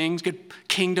of good things, good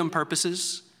kingdom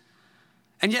purposes?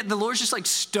 And yet the Lord's just like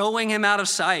stowing him out of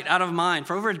sight, out of mind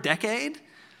for over a decade?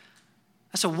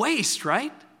 That's a waste,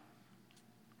 right?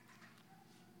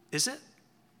 Is it?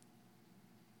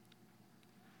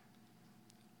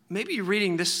 Maybe you're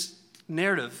reading this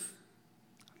narrative,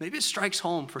 maybe it strikes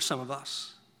home for some of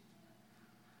us.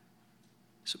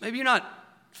 So maybe you're not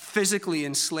physically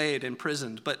enslaved,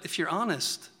 imprisoned, but if you're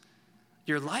honest,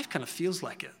 your life kind of feels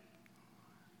like it.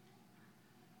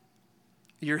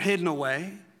 You're hidden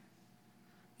away.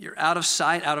 You're out of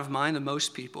sight, out of mind of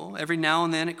most people. Every now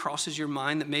and then it crosses your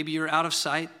mind that maybe you're out of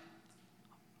sight,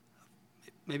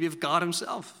 maybe of God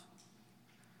himself.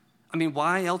 I mean,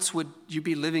 why else would you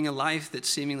be living a life that's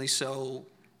seemingly so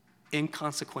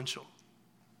inconsequential?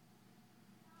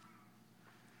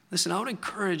 Listen, I would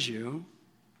encourage you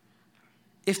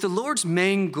If the Lord's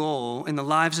main goal in the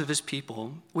lives of his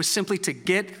people was simply to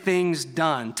get things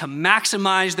done, to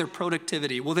maximize their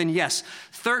productivity, well then yes,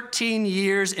 13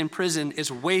 years in prison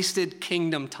is wasted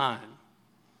kingdom time.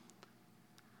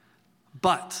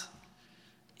 But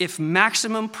if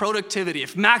maximum productivity,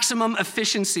 if maximum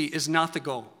efficiency is not the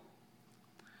goal,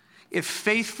 if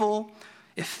faithful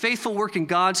work in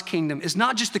God's kingdom is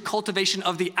not just the cultivation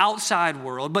of the outside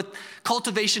world, but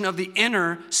cultivation of the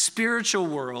inner spiritual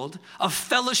world of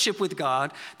fellowship with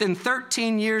God, then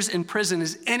 13 years in prison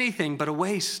is anything but a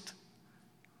waste.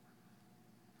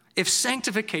 If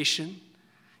sanctification,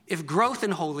 if growth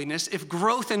in holiness, if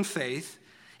growth in faith,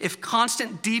 if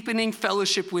constant deepening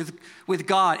fellowship with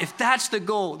God, if that's the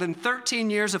goal, then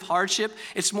 13 years of hardship,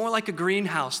 it's more like a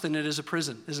greenhouse than it is a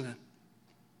prison, isn't it?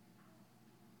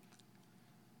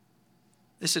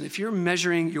 Listen, if you're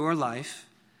measuring your life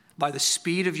by the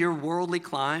speed of your worldly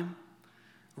climb,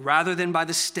 rather than by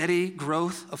the steady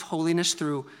growth of holiness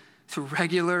through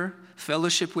regular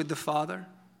fellowship with the Father,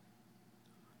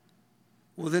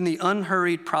 well, then the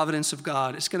unhurried providence of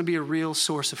God is going to be a real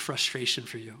source of frustration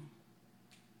for you.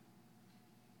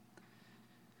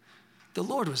 The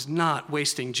Lord was not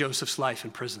wasting Joseph's life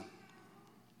in prison.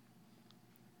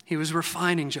 He was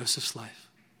refining Joseph's life.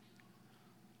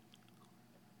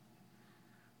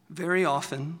 Very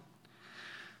often,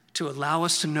 to allow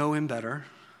us to know him better,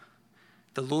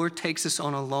 the Lord takes us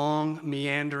on a long,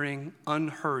 meandering,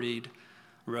 unhurried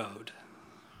road.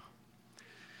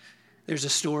 There's a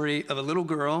story of a little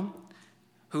girl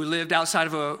who lived outside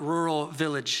of a rural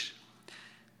village.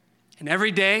 And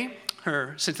every day,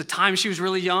 since the time she was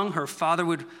really young, her father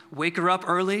would wake her up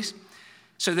early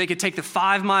so they could take the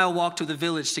 5-mile walk to the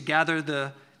village to gather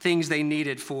the things they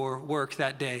needed for work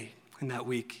that day and that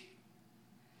week.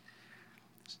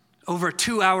 Over a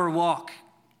 2-hour walk,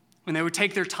 when they would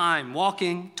take their time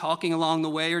walking, talking along the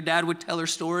way, her dad would tell her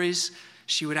stories,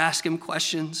 she would ask him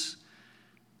questions,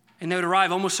 and they would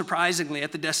arrive almost surprisingly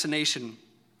at the destination.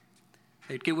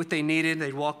 They'd get what they needed,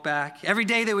 they'd walk back. Every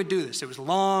day they would do this. It was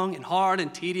long and hard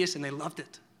and tedious, and they loved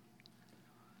it.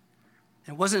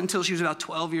 It wasn't until she was about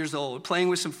 12 years old, playing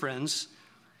with some friends,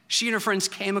 she and her friends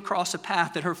came across a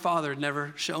path that her father had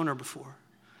never shown her before.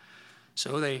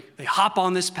 So they hop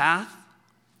on this path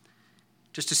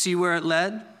just to see where it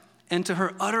led, and to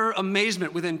her utter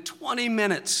amazement, within 20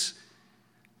 minutes,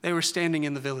 they were standing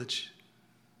in the village.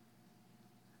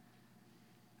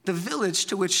 The village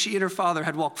to which she and her father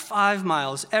had walked 5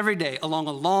 miles every day along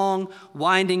a long,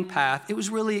 winding path, it was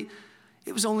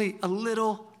only a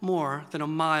little more than a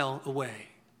mile away.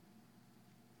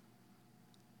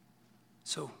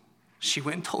 So she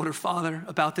went and told her father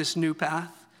about this new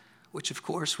path, which of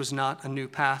course was not a new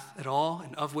path at all,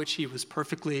 and of which he was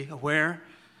perfectly aware.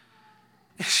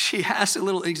 She asked, a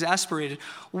little exasperated,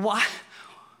 why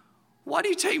do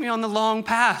you take me on the long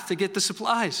path to get the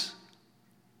supplies?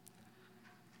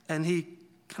 And he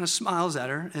kind of smiles at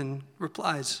her and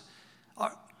replies,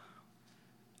 our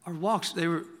walks, they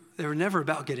were never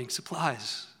about getting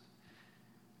supplies.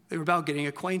 They were about getting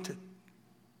acquainted.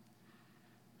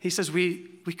 He says, we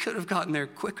could have gotten there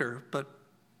quicker, but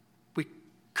we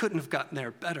couldn't have gotten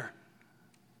there better.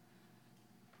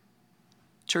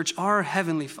 Church, our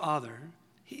Heavenly Father,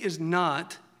 he is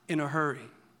not in a hurry.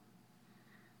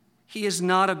 He is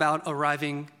not about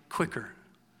arriving quicker,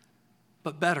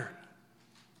 but better.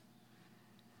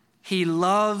 He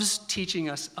loves teaching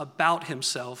us about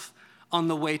himself on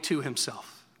the way to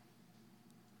himself.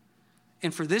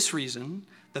 And for this reason,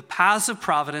 the paths of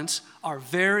providence are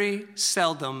very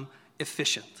seldom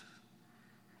efficient.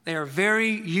 They are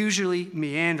very usually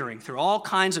meandering through all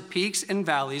kinds of peaks and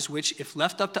valleys, which, if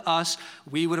left up to us,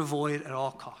 we would avoid at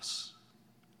all costs.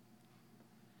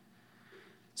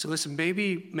 So listen,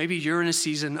 maybe you're in a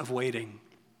season of waiting.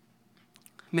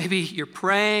 Maybe you're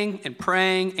praying,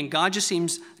 and God just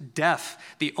seems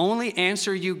deaf. The only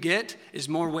answer you get is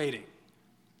more waiting.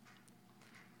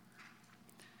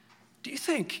 Do you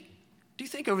think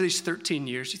over these 13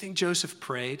 years, do you think Joseph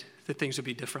prayed that things would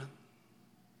be different?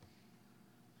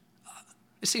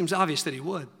 It seems obvious that he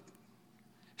would.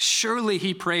 Surely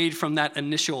he prayed from that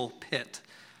initial pit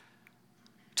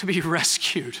to be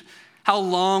rescued. How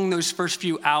long those first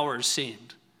few hours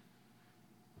seemed.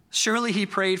 Surely he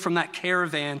prayed from that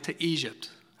caravan to Egypt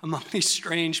among these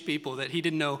strange people that he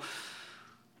didn't know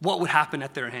what would happen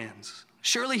at their hands.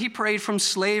 Surely he prayed from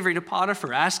slavery to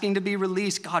Potiphar, asking to be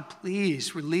released. God,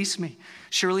 please release me.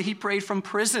 Surely he prayed from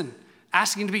prison,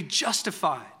 asking to be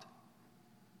justified.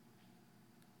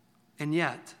 And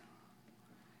yet,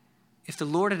 if the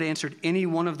Lord had answered any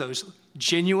one of those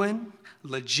genuine,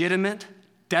 legitimate,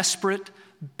 desperate,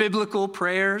 biblical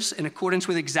prayers in accordance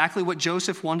with exactly what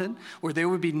Joseph wanted, where there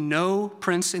would be no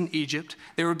prince in Egypt,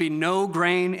 there would be no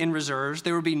grain in reserves,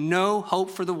 there would be no hope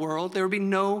for the world, there would be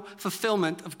no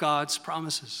fulfillment of God's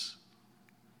promises.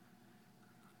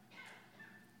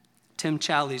 Tim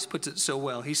Challies puts it so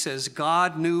well. He says,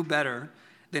 God knew better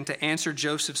than to answer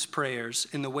Joseph's prayers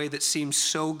in the way that seemed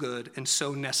so good and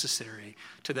so necessary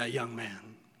to that young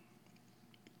man.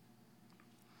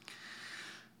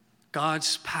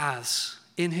 God's paths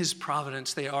in his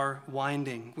providence, they are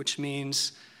winding, which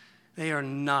means they are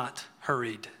not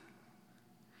hurried.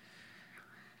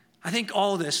 I think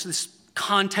all this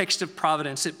context of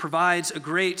providence, it provides a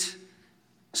great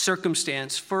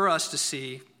circumstance for us to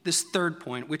see this third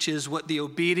point, which is what the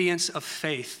obedience of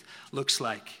faith looks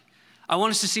like. I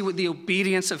want us to see what the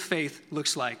obedience of faith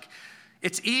looks like.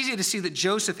 It's easy to see that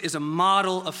Joseph is a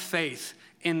model of faith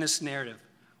in this narrative.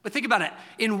 But think about it.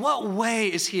 In what way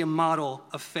is he a model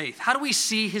of faith? How do we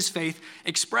see his faith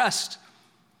expressed?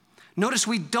 Notice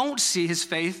we don't see his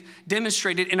faith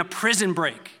demonstrated in a prison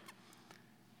break.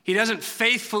 He doesn't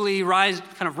faithfully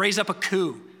raise up a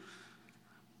coup,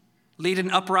 lead an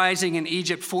uprising in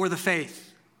Egypt for the faith.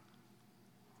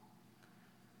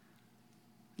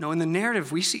 No, in the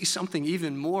narrative, we see something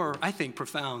even more, I think,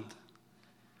 profound.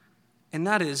 And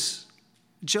that is,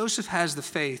 Joseph has the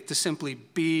faith to simply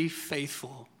be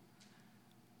faithful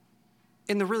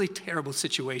in the really terrible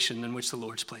situation in which the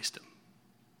Lord's placed him.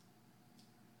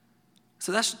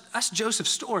 So that's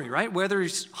Joseph's story, right? Whether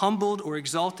he's humbled or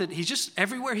exalted, he just,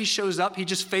 everywhere he shows up, he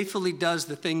just faithfully does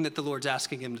the thing that the Lord's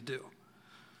asking him to do.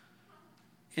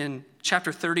 In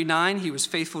chapter 39, he was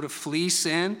faithful to flee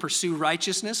sin, pursue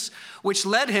righteousness, which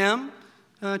led him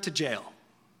to jail.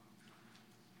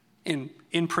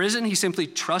 In prison, he simply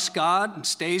trusts God and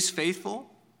stays faithful.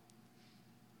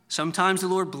 Sometimes the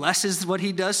Lord blesses what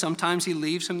he does. Sometimes he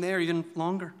leaves him there even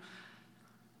longer.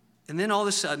 And then all of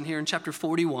a sudden, here in chapter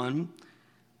 41,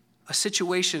 a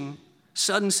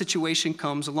sudden situation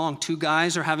comes along. Two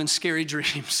guys are having scary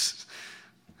dreams.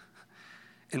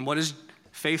 And what does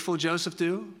faithful Joseph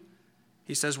do?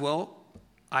 He says, well,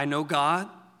 I know God,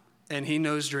 and he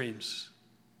knows dreams.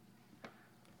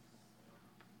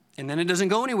 And then it doesn't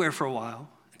go anywhere for a while.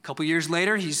 A couple years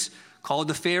later, he's called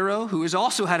to Pharaoh, who has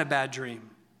also had a bad dream.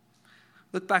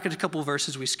 Look back at a couple of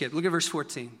verses we skipped. Look at verse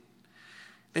 14.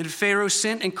 Then Pharaoh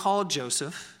sent and called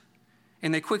Joseph,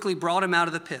 and they quickly brought him out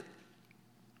of the pit.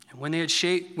 And when he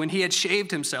had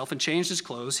shaved himself and changed his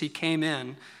clothes, he came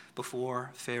in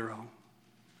before Pharaoh.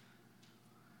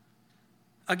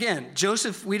 Again,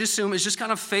 Joseph, we'd assume, is just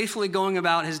kind of faithfully going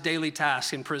about his daily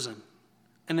task in prison.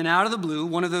 And then out of the blue,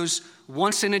 one of those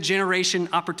once-in-a-generation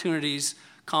opportunities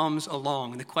comes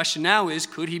along. And the question now is,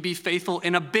 could he be faithful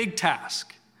in a big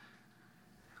task?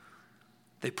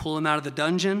 They pull him out of the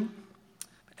dungeon.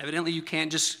 Evidently, you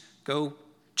can't just go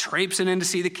traipsing in to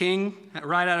see the king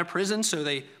right out of prison, so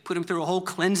they put him through a whole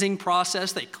cleansing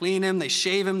process. They clean him, they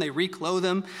shave him, they reclothe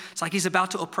him. It's like he's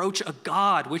about to approach a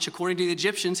god, which according to the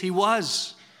Egyptians, he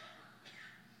was.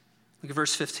 Look at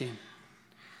verse 15.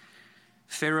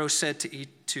 Pharaoh said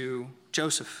to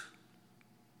Joseph,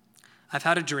 I've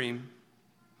had a dream,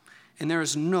 and there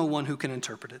is no one who can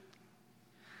interpret it.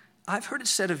 I've heard it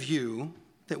said of you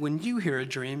that when you hear a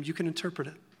dream, you can interpret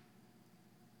it.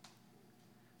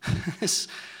 This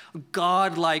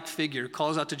God-like figure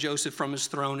calls out to Joseph from his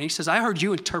throne. And he says, I heard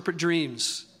you interpret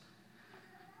dreams.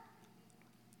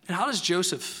 And how does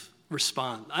Joseph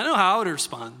respond? I know how I would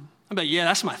respond. I'd be like, yeah,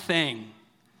 that's my thing.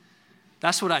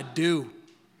 That's what I do.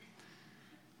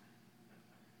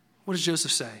 What does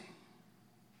Joseph say?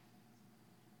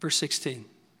 Verse 16.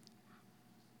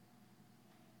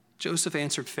 Joseph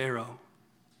answered Pharaoh,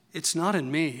 it's not in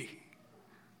me.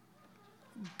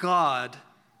 God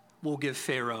will give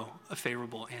Pharaoh a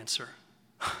favorable answer.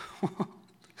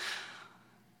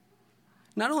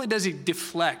 Not only does he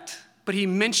deflect, but he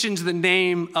mentions the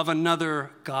name of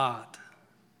another God.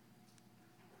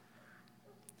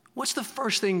 What's the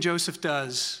first thing Joseph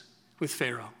does with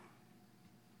Pharaoh?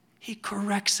 He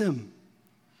corrects him.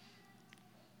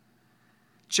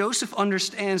 Joseph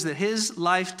understands that his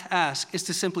life task is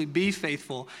to simply be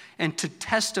faithful and to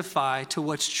testify to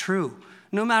what's true,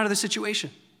 no matter the situation.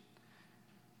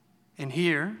 And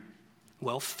here,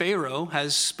 well, Pharaoh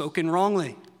has spoken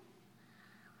wrongly.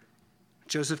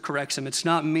 Joseph corrects him. It's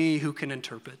not me who can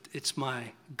interpret. It's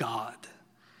my God.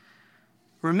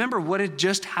 Remember what had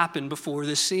just happened before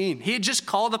this scene. He had just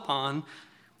called upon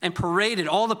and paraded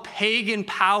all the pagan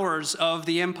powers of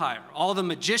the empire, all the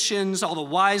magicians, all the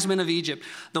wise men of Egypt,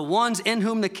 the ones in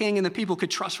whom the king and the people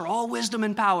could trust for all wisdom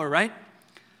and power, right?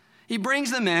 He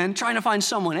brings them in, trying to find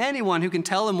anyone who can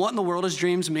tell him what in the world his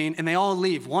dreams mean, and they all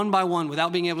leave one by one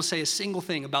without being able to say a single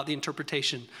thing about the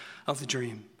interpretation of the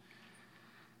dream.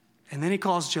 And then he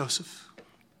calls Joseph.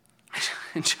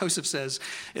 And Joseph says,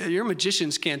 your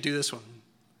magicians can't do this one.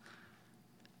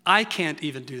 I can't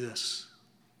even do this.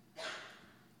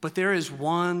 But there is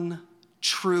one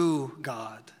true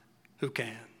God who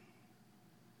can.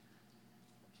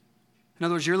 In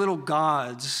other words, your little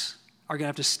gods are going to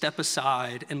have to step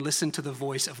aside and listen to the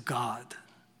voice of God.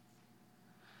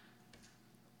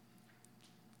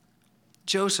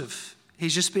 Joseph,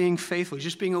 he's just being faithful. He's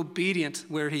just being obedient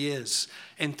where he is.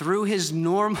 And through his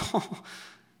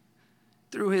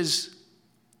through his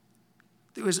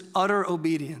utter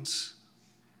obedience,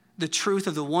 the truth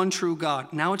of the one true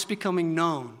God, now it's becoming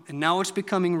known, and now it's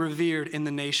becoming revered in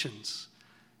the nations,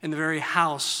 in the very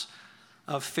house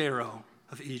of Pharaoh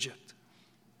of Egypt.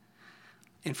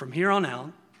 And from here on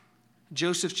out,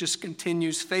 Joseph just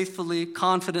continues faithfully,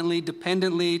 confidently,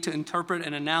 dependently to interpret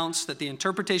and announce that the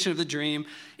interpretation of the dream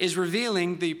is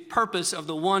revealing the purpose of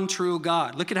the one true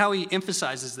God. Look at how he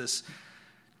emphasizes this.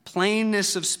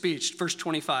 Plainness of speech. Verse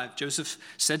 25, Joseph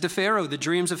said to Pharaoh, the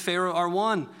dreams of Pharaoh are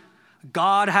one.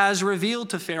 God has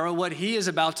revealed to Pharaoh what he is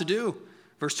about to do.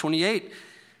 Verse 28,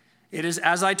 it is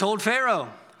as I told Pharaoh.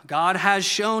 God has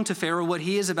shown to Pharaoh what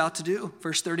he is about to do.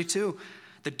 Verse 32,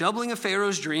 the doubling of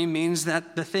Pharaoh's dream means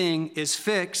that the thing is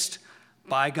fixed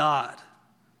by God.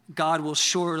 God will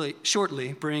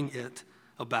shortly bring it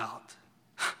about.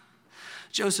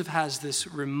 Joseph has this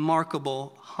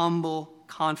remarkable, humble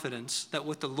confidence that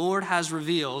what the Lord has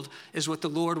revealed is what the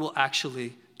Lord will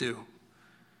actually do.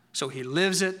 So he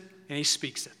lives it and he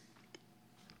speaks it.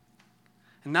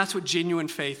 And that's what genuine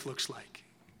faith looks like.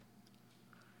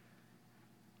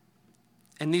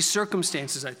 And these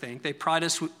circumstances, I think, they provide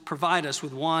us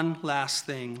with one last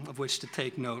thing of which to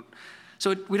take note.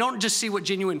 So we don't just see what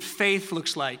genuine faith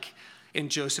looks like in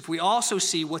Joseph. We also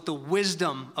see what the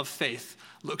wisdom of faith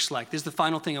looks like. This is the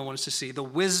final thing I want us to see, the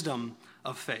wisdom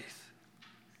of faith.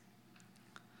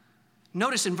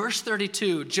 Notice in verse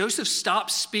 32, Joseph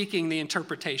stops speaking the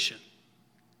interpretation.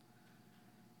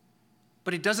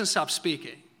 But he doesn't stop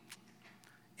speaking.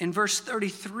 In verse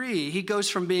 33, he goes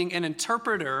from being an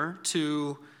interpreter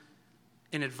to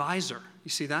an advisor. You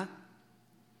see that?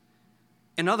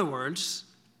 In other words,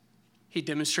 he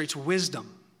demonstrates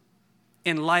wisdom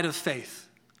in light of faith.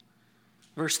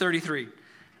 Verse 33,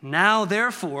 now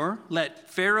therefore let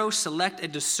Pharaoh select a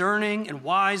discerning and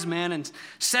wise man and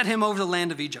set him over the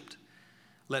land of Egypt.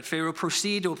 Let Pharaoh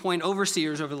proceed to appoint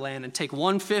overseers over the land and take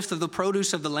 1/5 of the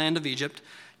produce of the land of Egypt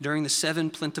during the 7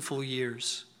 plentiful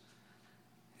years.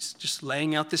 He's just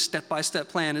laying out this step-by-step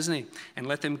plan, isn't he? And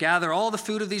let them gather all the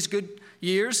food of these good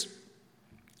years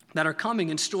that are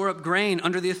coming and store up grain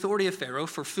under the authority of Pharaoh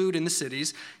for food in the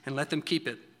cities, and let them keep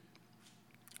it.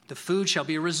 The food shall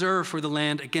be a reserve for the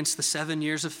land against the 7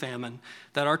 years of famine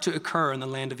that are to occur in the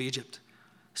land of Egypt,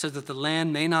 so that the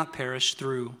land may not perish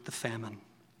through the famine.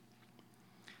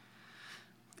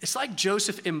 It's like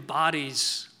Joseph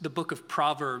embodies the book of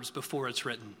Proverbs before it's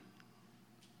written.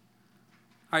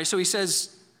 All right, so he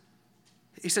says,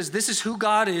 this is who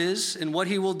God is and what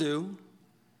he will do.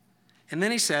 And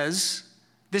then he says,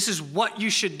 this is what you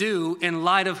should do in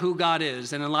light of who God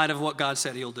is and in light of what God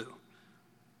said he'll do.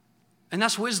 And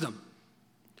that's wisdom.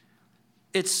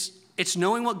 It's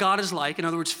knowing what God is like, in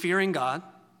other words, fearing God.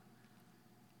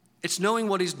 It's knowing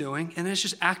what he's doing, and it's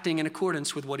just acting in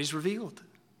accordance with what he's revealed.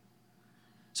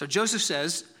 So Joseph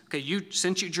says, okay,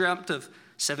 since you dreamt of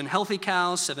 7 healthy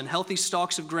cows, 7 healthy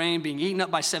stalks of grain being eaten up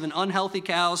by 7 unhealthy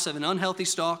cows, 7 unhealthy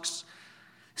stalks.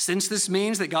 Since this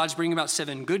means that God's bringing about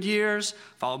 7 good years,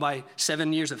 followed by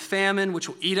 7 years of famine, which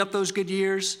will eat up those good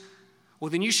years, well,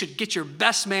 then you should get your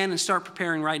best man and start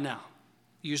preparing right now.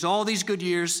 Use all these good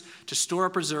years to store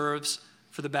up reserves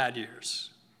for the bad years.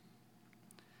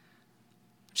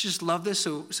 I just love this.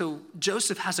 So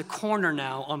Joseph has a corner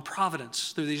now on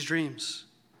providence through these dreams.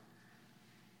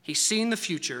 He's seen the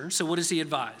future, so what does he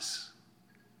advise?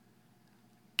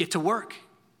 Get to work.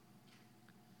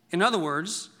 In other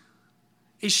words,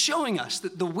 he's showing us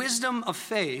that the wisdom of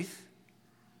faith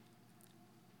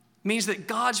means that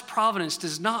God's providence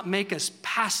does not make us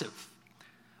passive.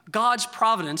 God's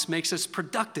providence makes us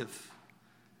productive.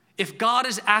 If God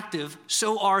is active,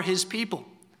 so are his people.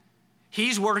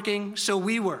 He's working, so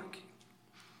we work.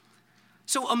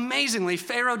 So amazingly,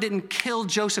 Pharaoh didn't kill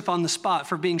Joseph on the spot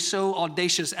for being so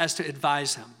audacious as to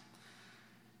advise him.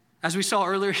 As we saw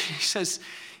earlier, he says,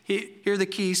 here are the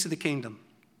keys to the kingdom.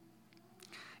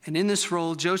 And in this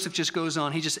role, Joseph just goes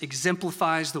on. He just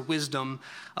exemplifies the wisdom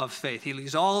of faith. He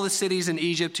leaves all the cities in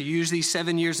Egypt to use these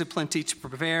 7 years of plenty to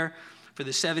prepare for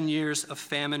the 7 years of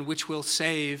famine, which will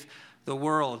save the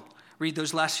world. Read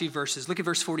those last few verses. Look at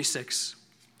verse 46.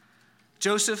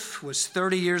 Joseph was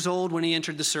 30 years old when he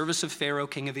entered the service of Pharaoh,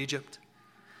 king of Egypt.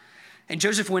 And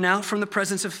Joseph went out from the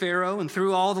presence of Pharaoh and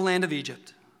through all the land of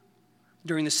Egypt.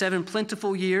 During the 7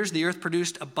 plentiful years, the earth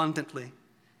produced abundantly.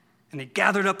 And he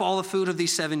gathered up all the food of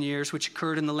these 7 years, which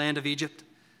occurred in the land of Egypt,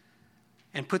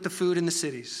 and put the food in the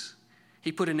cities.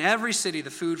 He put in every city the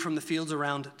food from the fields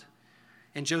around it.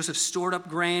 And Joseph stored up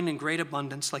grain in great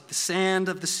abundance, like the sand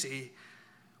of the sea,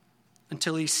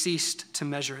 until he ceased to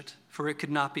measure it, for it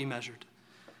could not be measured.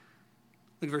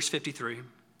 Look at verse 53.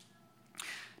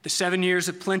 The 7 years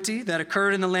of plenty that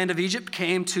occurred in the land of Egypt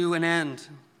came to an end,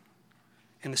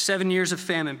 and the 7 years of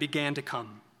famine began to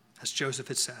come, as Joseph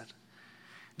had said.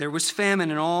 There was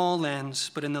famine in all lands,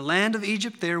 but in the land of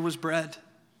Egypt there was bread.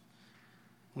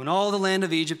 When all the land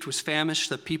of Egypt was famished,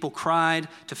 the people cried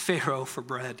to Pharaoh for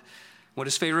bread. What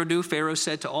does Pharaoh do? Pharaoh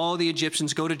said to all the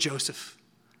Egyptians, "Go to Joseph.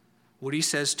 What he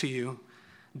says to you,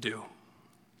 do."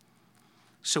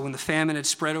 So when the famine had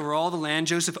spread over all the land,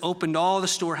 Joseph opened all the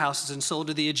storehouses and sold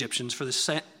to the Egyptians, for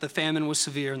the famine was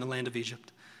severe in the land of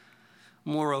Egypt.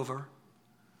 Moreover,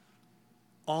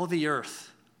 all the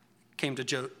earth came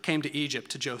to Egypt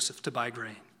to Joseph to buy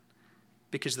grain,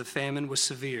 because the famine was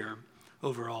severe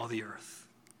over all the earth.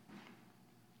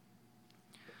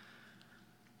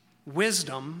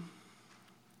 Wisdom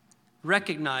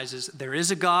recognizes there is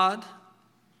a God.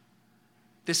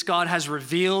 This God has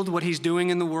revealed what he's doing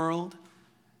in the world,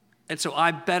 and so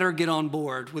I better get on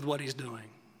board with what he's doing.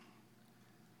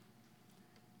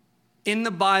 In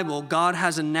the Bible, God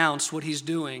has announced what he's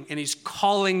doing, and he's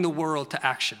calling the world to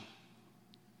action.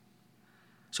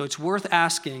 So it's worth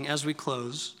asking as we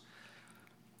close,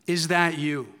 is that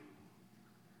you?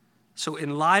 So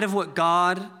in light of what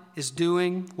God is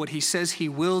doing, what he says he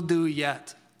will do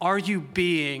yet, are you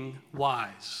being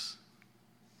wise?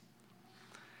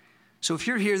 So if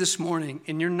you're here this morning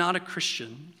and you're not a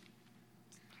Christian,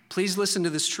 please listen to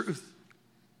this truth.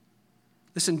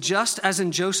 Listen, just as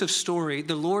in Joseph's story,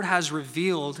 the Lord has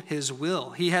revealed his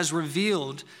will. He has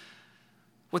revealed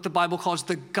what the Bible calls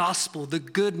the gospel, the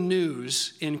good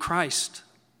news in Christ.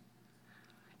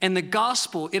 And the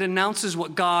gospel, it announces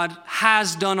what God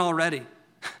has done already.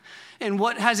 And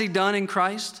what has he done in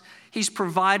Christ? He's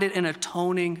provided an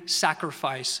atoning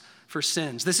sacrifice for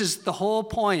sins. This is the whole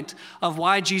point of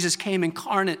why Jesus came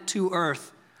incarnate to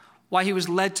earth, why he was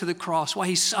led to the cross, why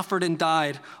he suffered and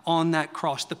died on that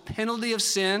cross. The penalty of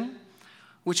sin,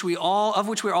 of which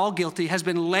we're all guilty, has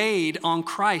been laid on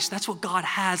Christ. That's what God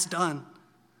has done.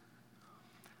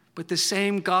 But the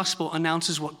same gospel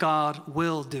announces what God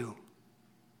will do.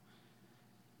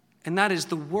 And that is,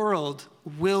 the world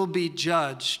will be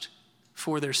judged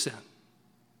for their sin.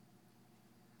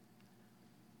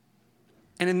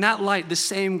 And in that light, the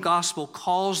same gospel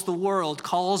calls the world,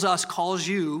 calls us, calls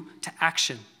you to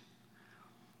action.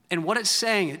 And what it's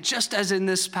saying, just as in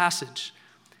this passage,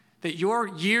 that your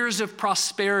years of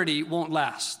prosperity won't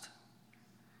last.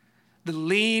 The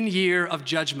lean year of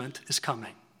judgment is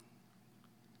coming.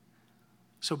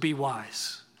 So be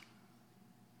wise.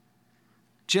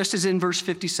 Just as in verse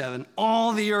 57,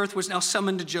 all the earth was now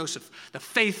summoned to Joseph, the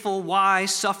faithful,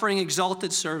 wise, suffering,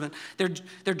 exalted servant.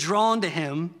 They're drawn to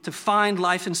him to find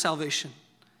life and salvation.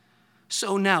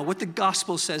 So now, what the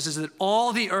gospel says is that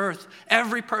all the earth,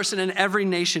 every person in every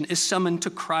nation is summoned to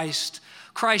Christ.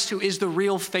 Christ, who is the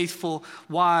real, faithful,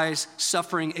 wise,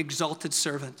 suffering, exalted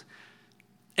servant.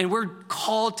 And we're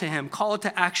called to him, called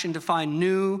to action to find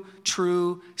new,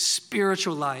 true,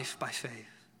 spiritual life by faith.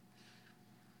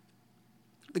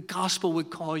 The gospel would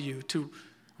call you to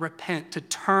repent, to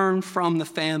turn from the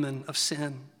famine of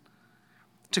sin,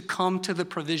 to come to the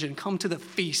provision, come to the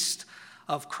feast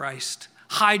of Christ.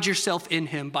 Hide yourself in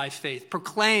him by faith.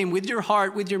 Proclaim with your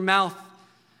heart, with your mouth,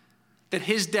 that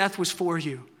his death was for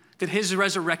you, that his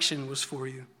resurrection was for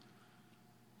you.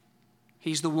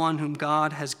 He's the one whom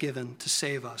God has given to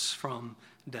save us from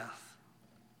death.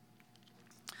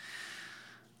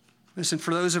 Listen,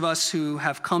 for those of us who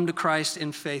have come to Christ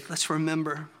in faith, let's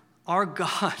remember our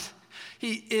God,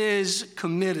 he is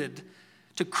committed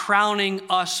to crowning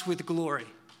us with glory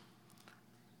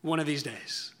one of these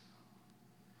days.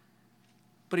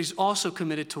 But he's also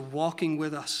committed to walking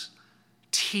with us,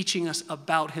 teaching us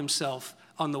about himself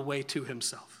on the way to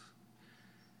himself.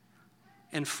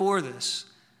 And for this,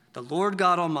 the Lord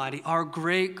God Almighty, our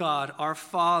great God, our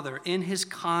Father, in his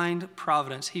kind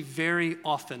providence, he very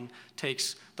often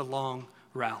takes the long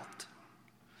route.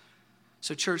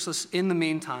 So church, in the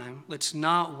meantime, let's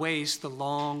not waste the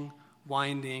long,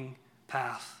 winding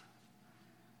path.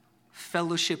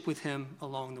 Fellowship with him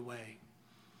along the way.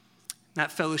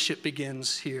 That fellowship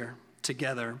begins here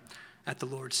together at the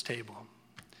Lord's table.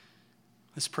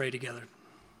 Let's pray together.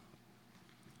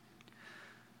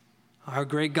 Our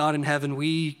great God in heaven,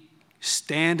 we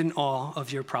stand in awe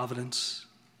of your providence.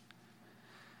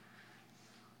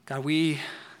 God, we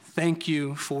thank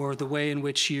you for the way in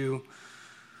which you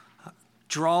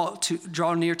draw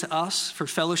near to us for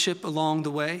fellowship along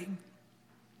the way.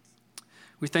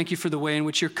 We thank you for the way in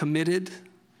which you're committed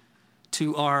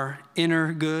to our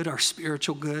inner good, our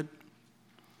spiritual good.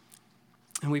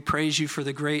 And we praise you for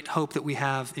the great hope that we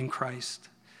have in Christ.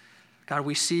 God,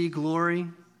 we see glory.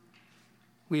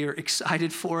 We are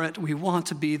excited for it. We want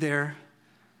to be there.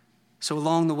 So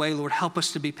along the way, Lord, help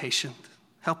us to be patient.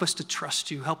 Help us to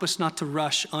trust you. Help us not to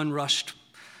rush unrushed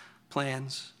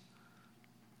plans.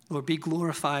 Lord, be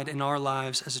glorified in our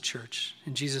lives as a church.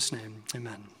 In Jesus' name,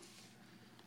 amen.